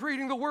prayer, through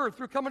reading the Word,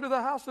 through coming to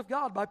the house of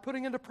God, by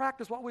putting into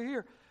practice what we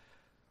hear.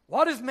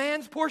 What is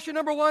man's portion?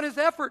 Number 1 is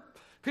effort.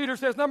 Peter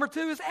says number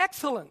 2 is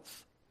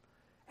excellence.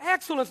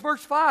 Excellence,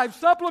 verse 5,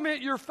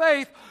 supplement your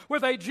faith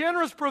with a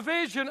generous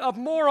provision of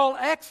moral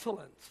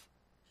excellence.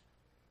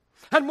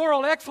 And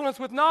moral excellence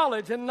with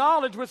knowledge, and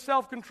knowledge with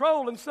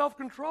self-control, and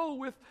self-control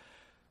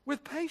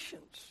with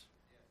patience.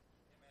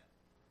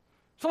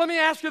 So let me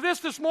ask you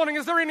this morning,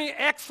 is there any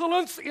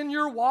excellence in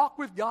your walk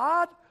with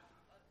God?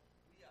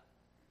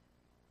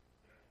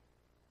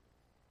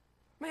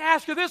 Let me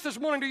ask you this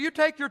morning, do you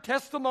take your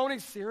testimony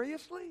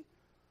seriously?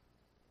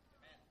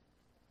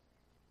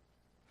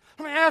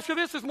 Let me ask you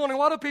this morning,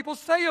 what do people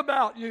say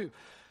about you?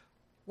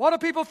 What do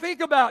people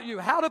think about you?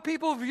 How do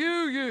people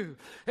view you?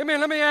 Amen.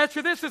 Let me ask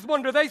you this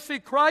morning, do they see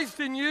Christ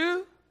in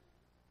you?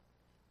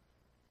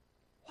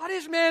 What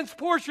is man's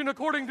portion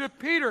according to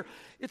Peter?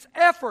 It's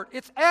effort,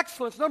 it's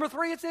excellence. Number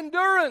 3, it's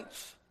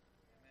endurance.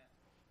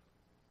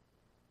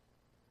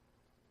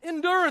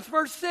 Endurance,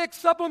 verse 6,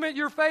 supplement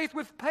your faith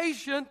with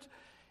patient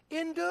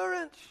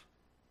endurance.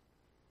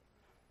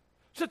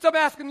 Since I'm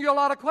asking you a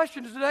lot of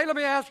questions today, let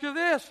me ask you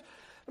this.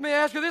 Let me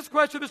ask you this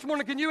question this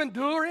morning. Can you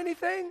endure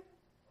anything?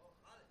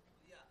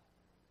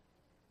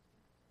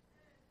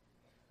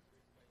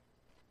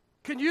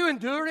 Can you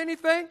endure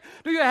anything?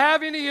 Do you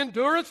have any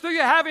endurance? Do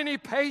you have any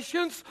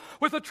patience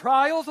with the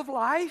trials of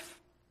life?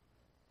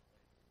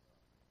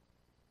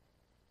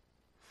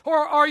 Or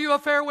are you a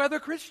fair weather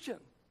Christian?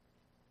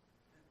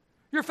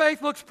 Your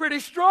faith looks pretty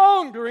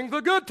strong during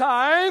the good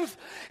times.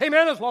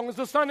 Amen. As long as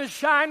the sun is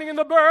shining and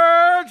the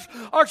birds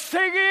are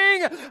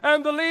singing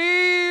and the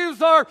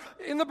leaves are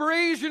in the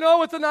breeze,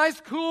 it's a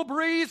nice cool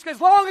breeze. As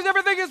long as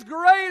everything is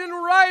great and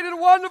right and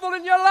wonderful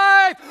in your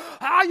life,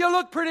 you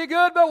look pretty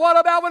good. But what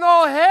about when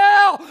all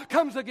hell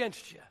comes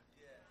against you?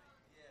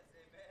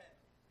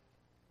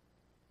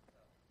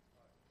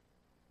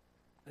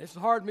 It's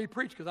hard for me to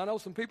preach because I know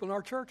some people in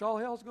our church, all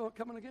hell's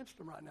coming against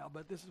them right now.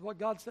 But this is what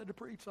God said to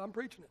preach, so I'm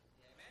preaching it.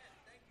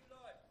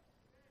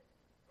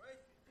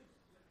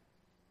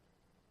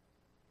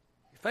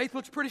 Faith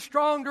looks pretty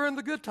strong during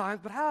the good times,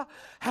 but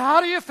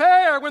how do you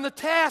fare when the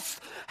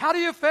tests, how do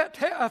you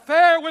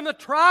fare when the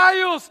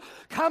trials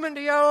come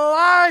into your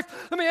life?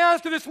 Let me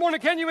ask you this morning,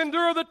 can you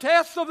endure the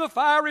tests of the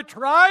fiery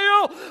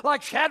trial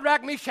like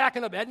Shadrach, Meshach,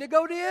 and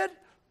Abednego did?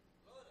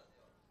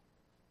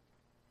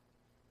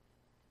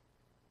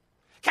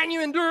 Can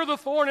you endure the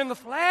thorn in the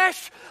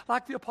flesh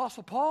like the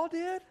Apostle Paul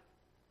did?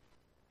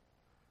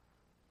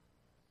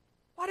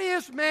 What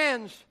is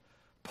man's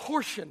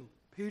portion,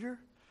 Peter?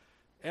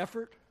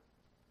 Effort,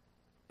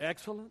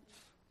 excellence,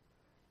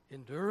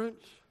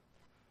 endurance.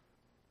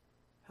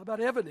 How about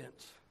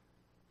evidence?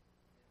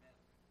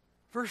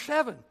 Verse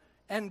 7,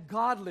 and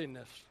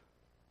godliness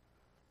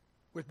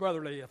with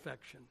brotherly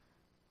affection.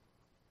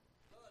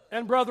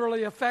 And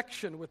brotherly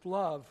affection with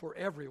love for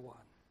everyone.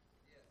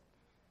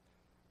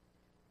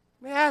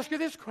 May I ask you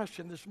this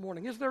question this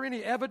morning? Is there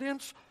any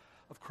evidence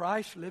of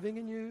Christ living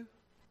in you?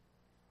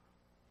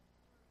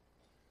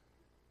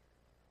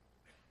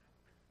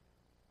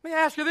 Let me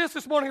ask you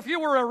this morning. If you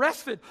were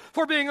arrested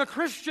for being a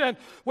Christian,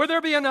 would there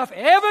be enough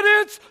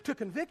evidence to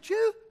convict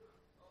you?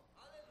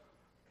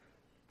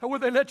 Or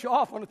would they let you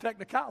off on a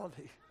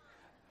technicality?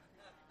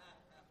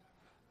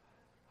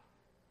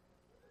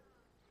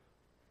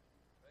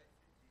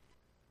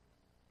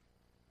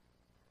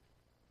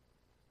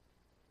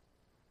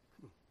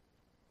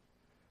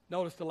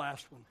 Notice the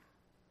last one.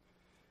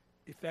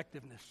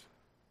 Effectiveness.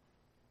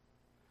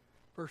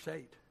 Verse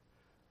 8.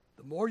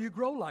 The more you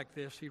grow like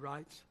this, he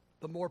writes,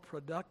 the more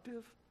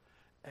productive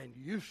and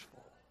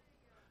useful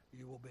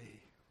you will be.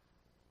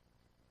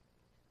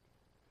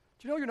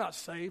 Do you know you're not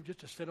saved just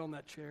to sit on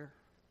that chair?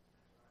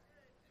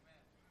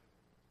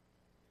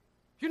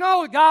 Do you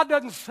know that God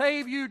doesn't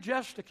save you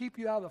just to keep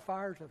you out of the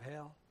fires of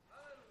hell?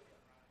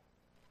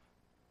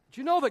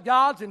 Do you know that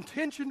God's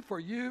intention for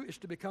you is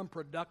to become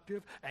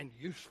productive and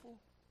useful?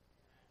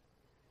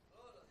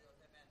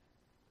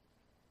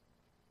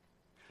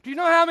 Do you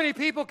know how many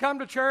people come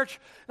to church?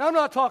 And I'm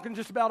not talking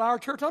just about our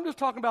church. I'm just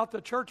talking about the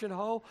church in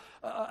whole,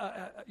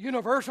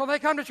 universal. They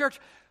come to church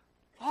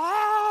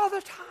all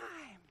the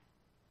time.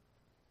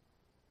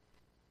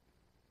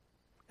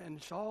 And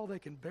it's all they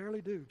can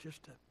barely do,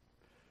 just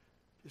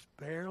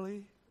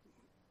barely.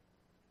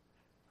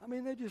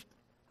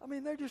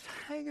 They're just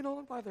hanging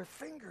on by their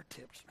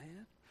fingertips,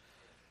 man.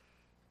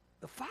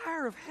 The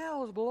fire of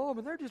hell is below them,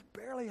 and they're just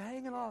barely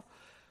hanging off.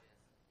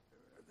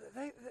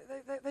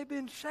 They've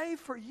been saved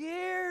for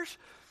years.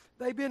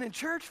 They've been in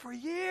church for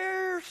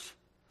years.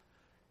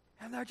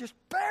 And they're just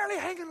barely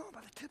hanging on by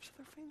the tips of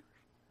their fingers.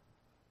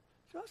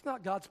 So that's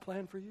not God's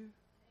plan for you. Amen.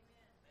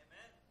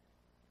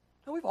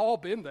 Now, we've all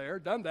been there,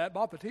 done that,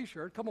 bought the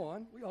t-shirt. Come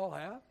on, we all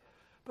have.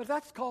 But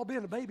that's called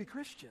being a baby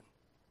Christian.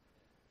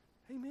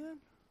 Amen.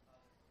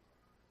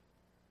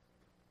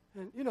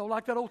 And,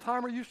 like that old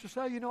timer used to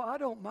say, I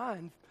don't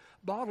mind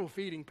bottle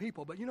feeding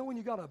people. But, when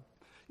you got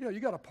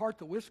to part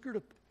the whisker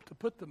to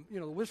put the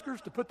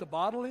whiskers to put the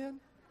bottle in.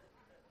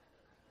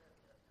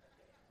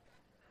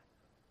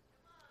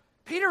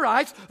 Peter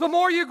writes, the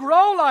more you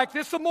grow like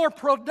this, the more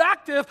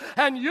productive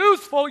and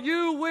useful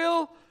you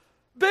will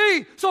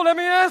be. So let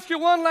me ask you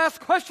one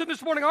last question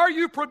this morning. Are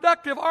you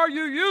productive? Are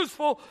you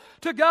useful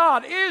to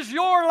God? Is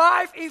your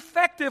life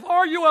effective?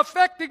 Are you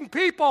affecting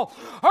people?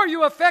 Are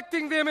you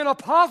affecting them in a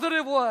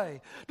positive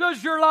way?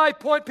 Does your life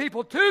point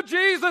people to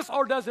Jesus,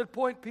 or does it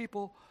point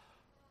people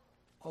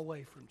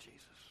away from Jesus?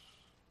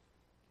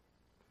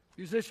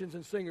 Musicians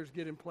and singers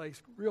get in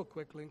place real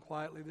quickly and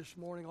quietly this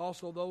morning.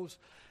 Also, those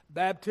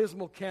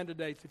baptismal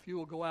candidates, if you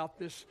will go out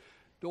this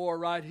door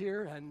right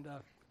here, and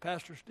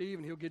Pastor Steve,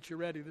 and he'll get you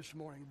ready this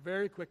morning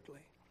very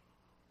quickly.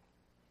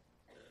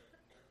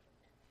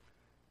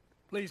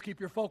 Please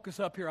keep your focus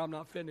up here. I'm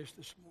not finished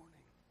this morning.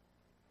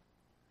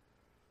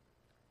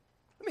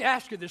 Let me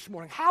ask you this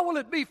morning, how will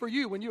it be for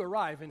you when you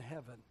arrive in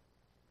heaven?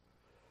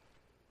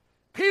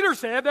 Peter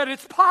said that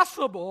it's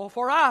possible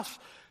for us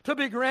to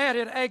be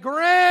granted a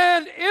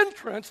grand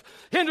entrance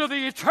into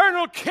the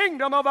eternal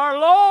kingdom of our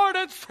Lord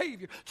and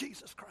Savior,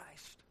 Jesus Christ.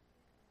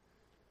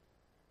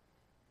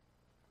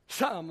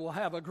 Some will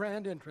have a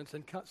grand entrance,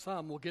 and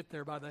some will get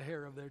there by the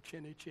hair of their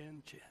chinny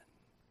chin chin.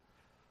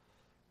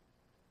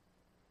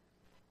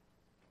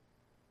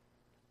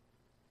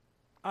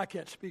 I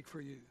can't speak for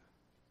you,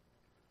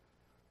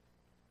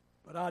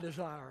 but I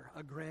desire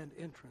a grand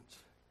entrance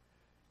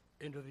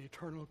into the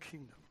eternal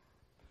kingdom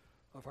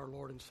of our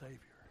Lord and Savior.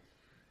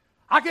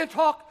 I can't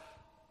talk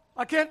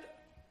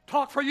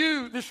for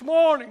you this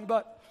morning,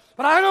 but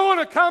I don't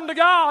want to come to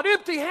God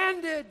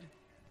empty-handed.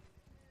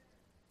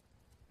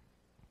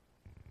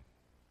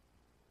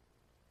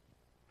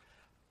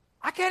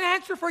 I can't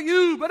answer for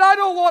you, but I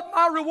don't want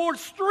my reward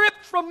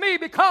stripped from me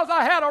because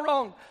I had a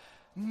wrong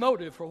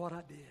motive for what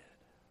I did.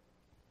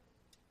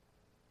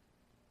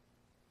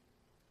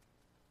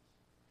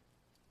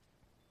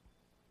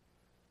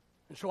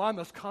 And so I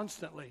must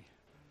constantly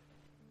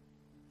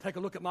take a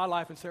look at my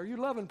life and say, are you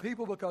loving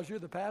people because you're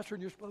the pastor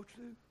and you're supposed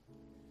to?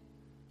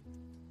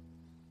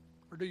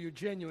 Or do you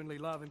genuinely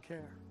love and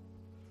care?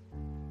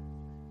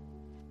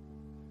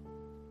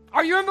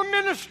 Are you in the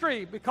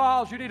ministry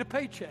because you need a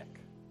paycheck?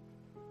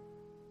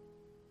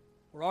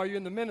 Or are you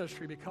in the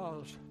ministry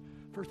because,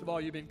 first of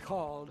all, you've been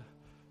called,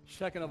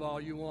 second of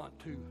all, you want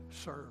to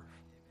serve?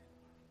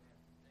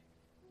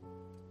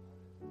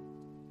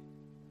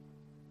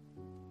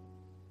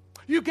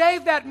 You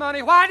gave that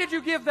money. Why did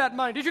you give that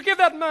money? Did you give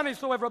that money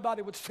so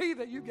everybody would see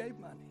that you gave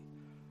money?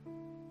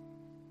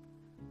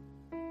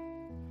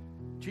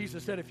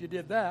 Jesus said if you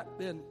did that,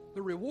 then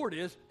the reward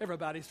is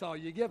everybody saw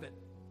you give it.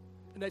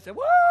 And they said,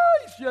 whoa,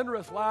 he's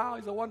generous. Wow,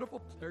 he's a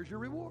wonderful. There's your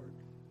reward.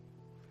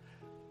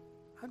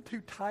 I'm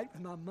too tight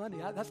with my money.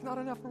 That's not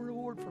enough of a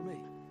reward for me.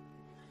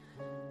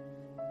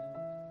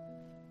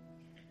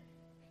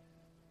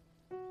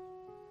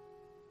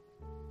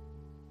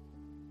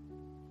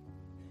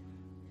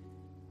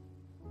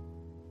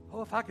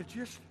 Oh, if I could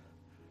just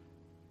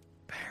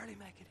barely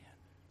make it in.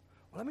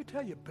 Well, let me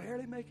tell you,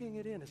 barely making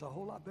it in is a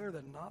whole lot better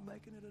than not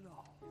making it at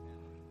all.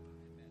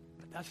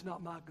 But that's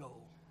not my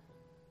goal.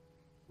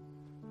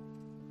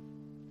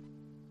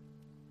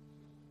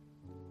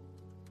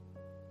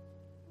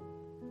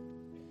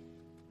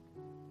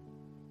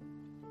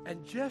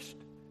 And just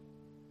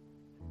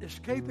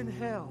escaping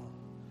hell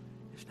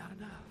is not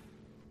enough.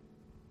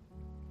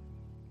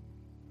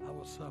 I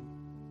want some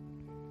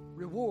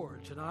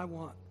rewards, and I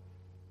want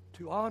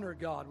to honor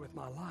God with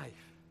my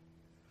life.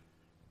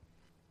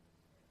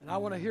 And I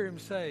want to hear him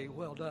say,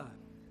 well done.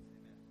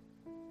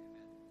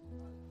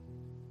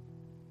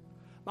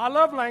 My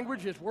love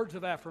language is words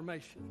of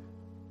affirmation.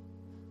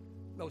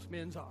 Most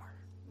men's are.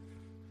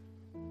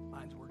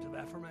 Mine's words of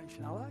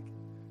affirmation. I like it.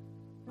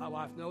 My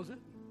wife knows it.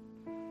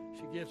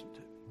 She gives them to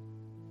me.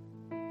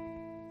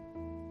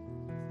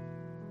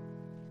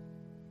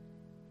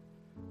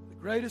 The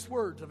greatest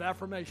words of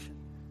affirmation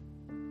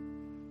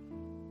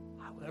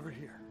I will ever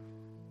hear.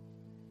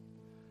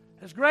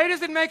 As great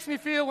as it makes me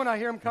feel when I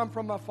hear them come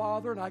from my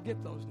father, and I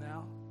get those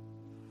now,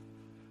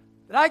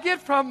 that I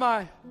get from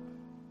my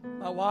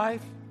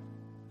wife,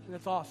 and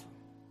it's awesome.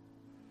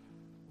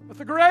 But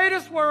the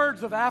greatest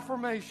words of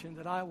affirmation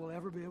that I will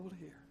ever be able to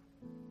hear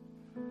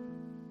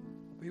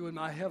will be when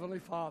my Heavenly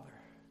Father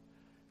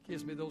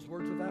gives me those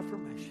words of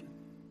affirmation.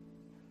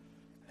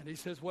 And He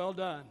says, well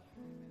done,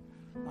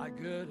 my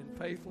good and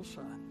faithful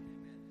son.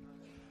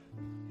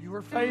 You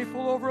were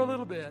faithful over a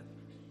little bit.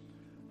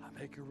 I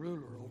make you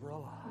ruler over a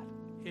lot.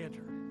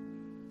 Enter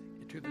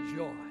into the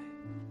joy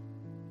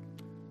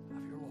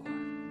of your Lord.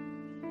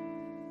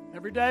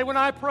 Every day when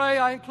I pray,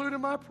 I include in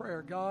my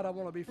prayer, God, I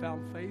want to be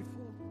found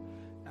faithful.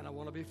 And I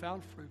want to be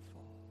found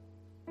fruitful.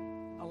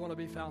 I want to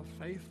be found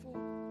faithful,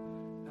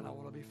 and I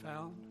want to be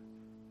found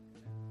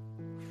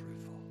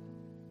fruitful.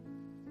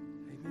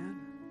 Amen.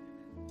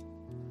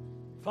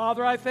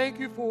 Father, I thank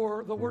you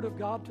for the Word of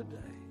God today.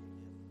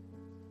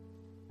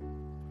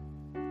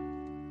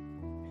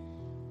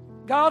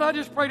 God, I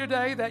just pray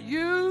today that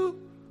you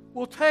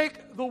will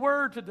take the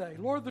Word today.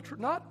 Lord,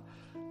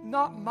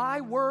 not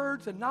my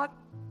words and not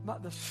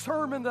the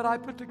sermon that I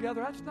put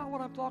together. That's not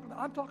what I'm talking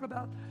about. I'm talking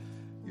about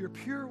your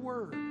pure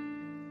word.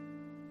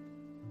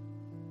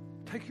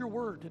 Take your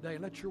word today.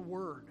 Let your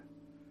word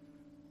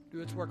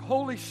do its work.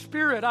 Holy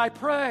Spirit, I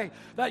pray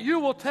that you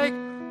will take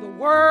the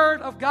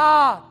word of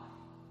God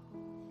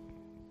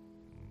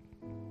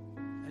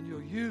and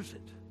you'll use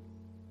it.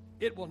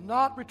 It will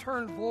not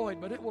return void,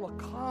 but it will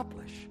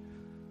accomplish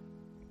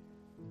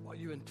what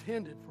you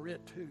intended for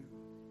it to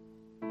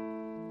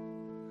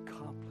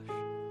accomplish.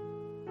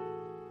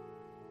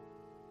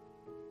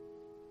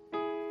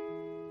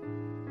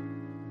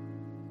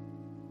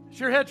 As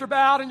your heads are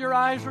bowed and your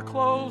eyes are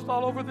closed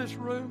all over this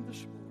room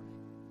this morning,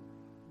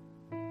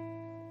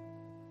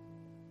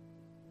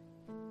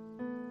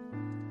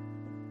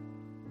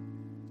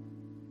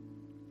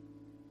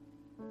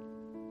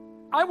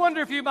 I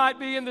wonder if you might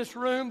be in this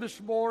room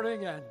this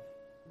morning and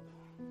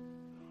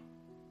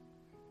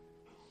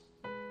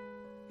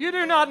you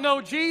do not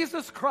know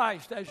Jesus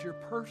Christ as your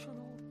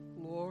personal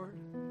Lord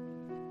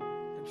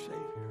and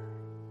Savior.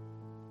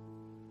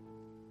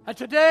 And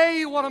today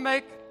you want to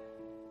make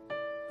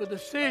the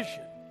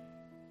decision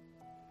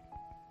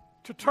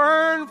to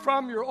turn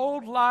from your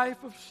old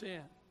life of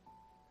sin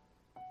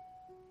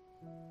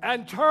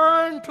and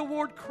turn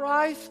toward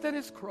Christ and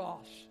His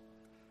cross.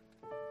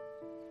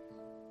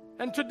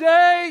 And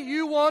today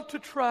you want to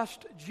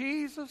trust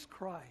Jesus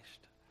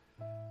Christ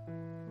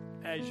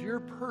as your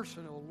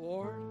personal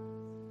Lord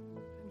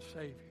and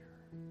Savior.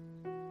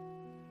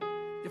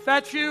 If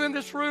that's you in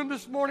this room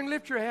this morning,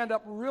 lift your hand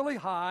up really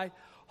high.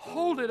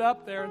 Hold it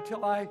up there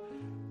until I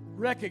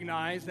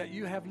recognize that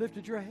you have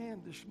lifted your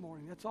hand this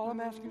morning. That's all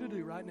I'm asking you to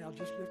do right now.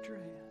 Just lift your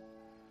hand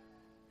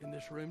in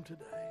this room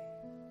today.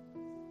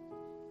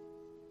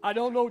 I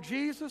don't know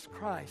Jesus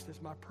Christ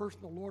as my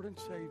personal Lord and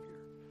Savior.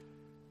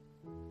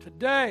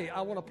 Today,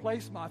 I want to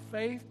place my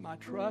faith, my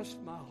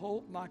trust, my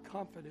hope, my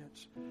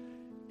confidence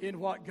in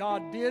what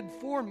God did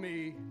for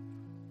me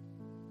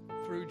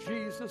through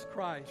Jesus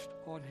Christ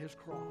on His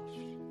cross.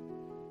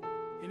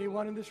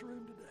 Anyone in this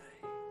room today?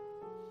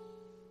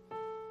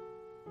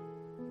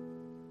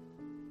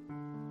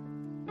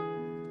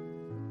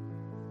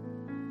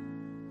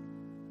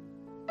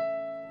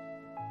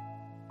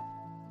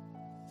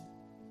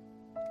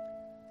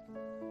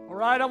 All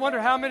right, I wonder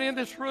how many in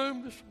this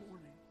room this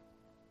morning.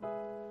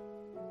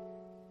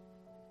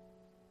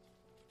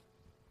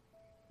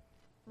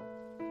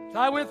 So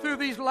I went through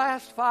these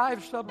last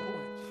 5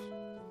 subpoints.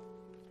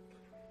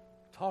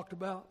 Talked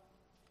about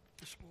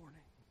this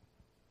morning.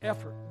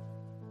 Effort.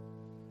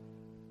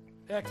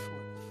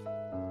 Excellence.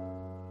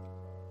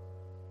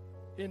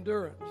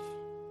 Endurance.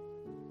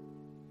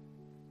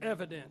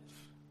 Evidence.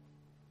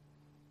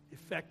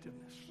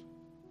 Effectiveness.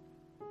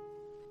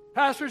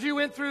 Pastors, you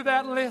went through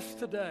that list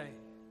today.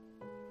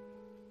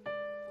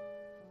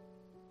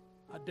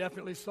 I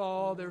definitely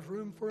saw there's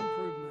room for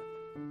improvement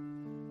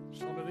in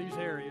some of these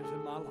areas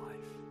in my life.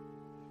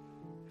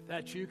 If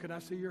that's you, can I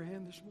see your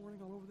hand this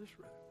morning all over this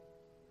room?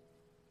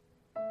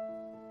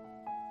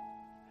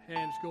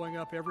 Hands going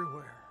up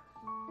everywhere.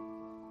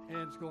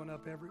 Hands going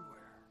up everywhere.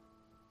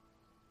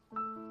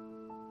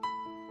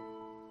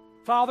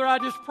 Father, I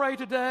just pray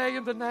today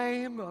in the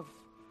name of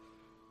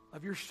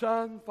your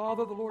Son,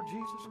 Father, the Lord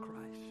Jesus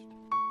Christ.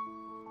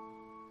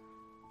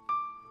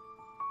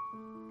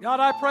 God,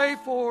 I pray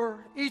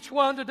for each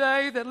one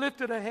today that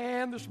lifted a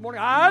hand this morning.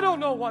 I don't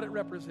know what it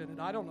represented.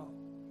 I don't know.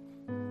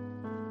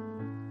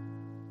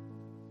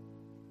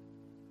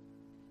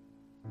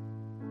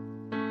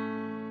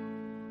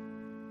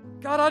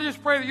 God, I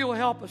just pray that you'll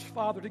help us,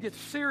 Father, to get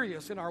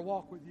serious in our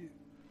walk with you.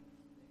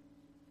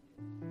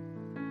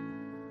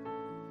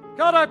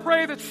 God, I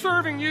pray that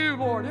serving you,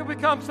 Lord, it'll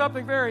become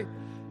something very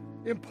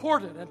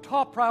important and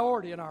top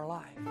priority in our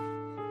life.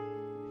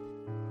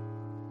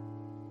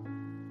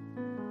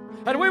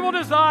 And we will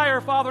desire,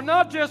 Father,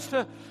 not just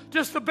to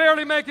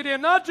barely make it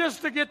in, not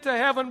just to get to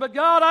heaven, but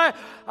God,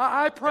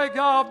 I pray,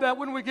 God, that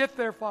when we get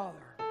there, Father,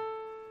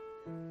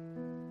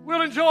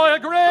 we'll enjoy a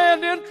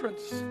grand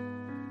entrance.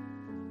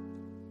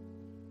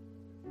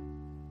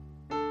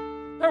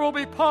 There will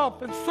be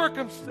pomp and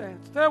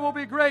circumstance. There will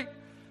be great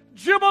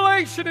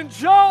jubilation and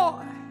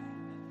joy.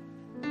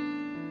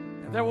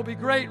 And there will be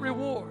great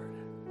reward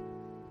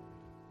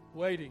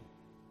waiting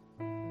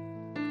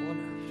on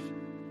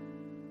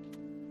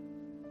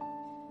us.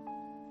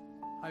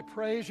 I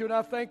praise you and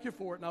I thank you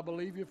for it, and I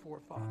believe you for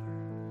it,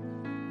 Father.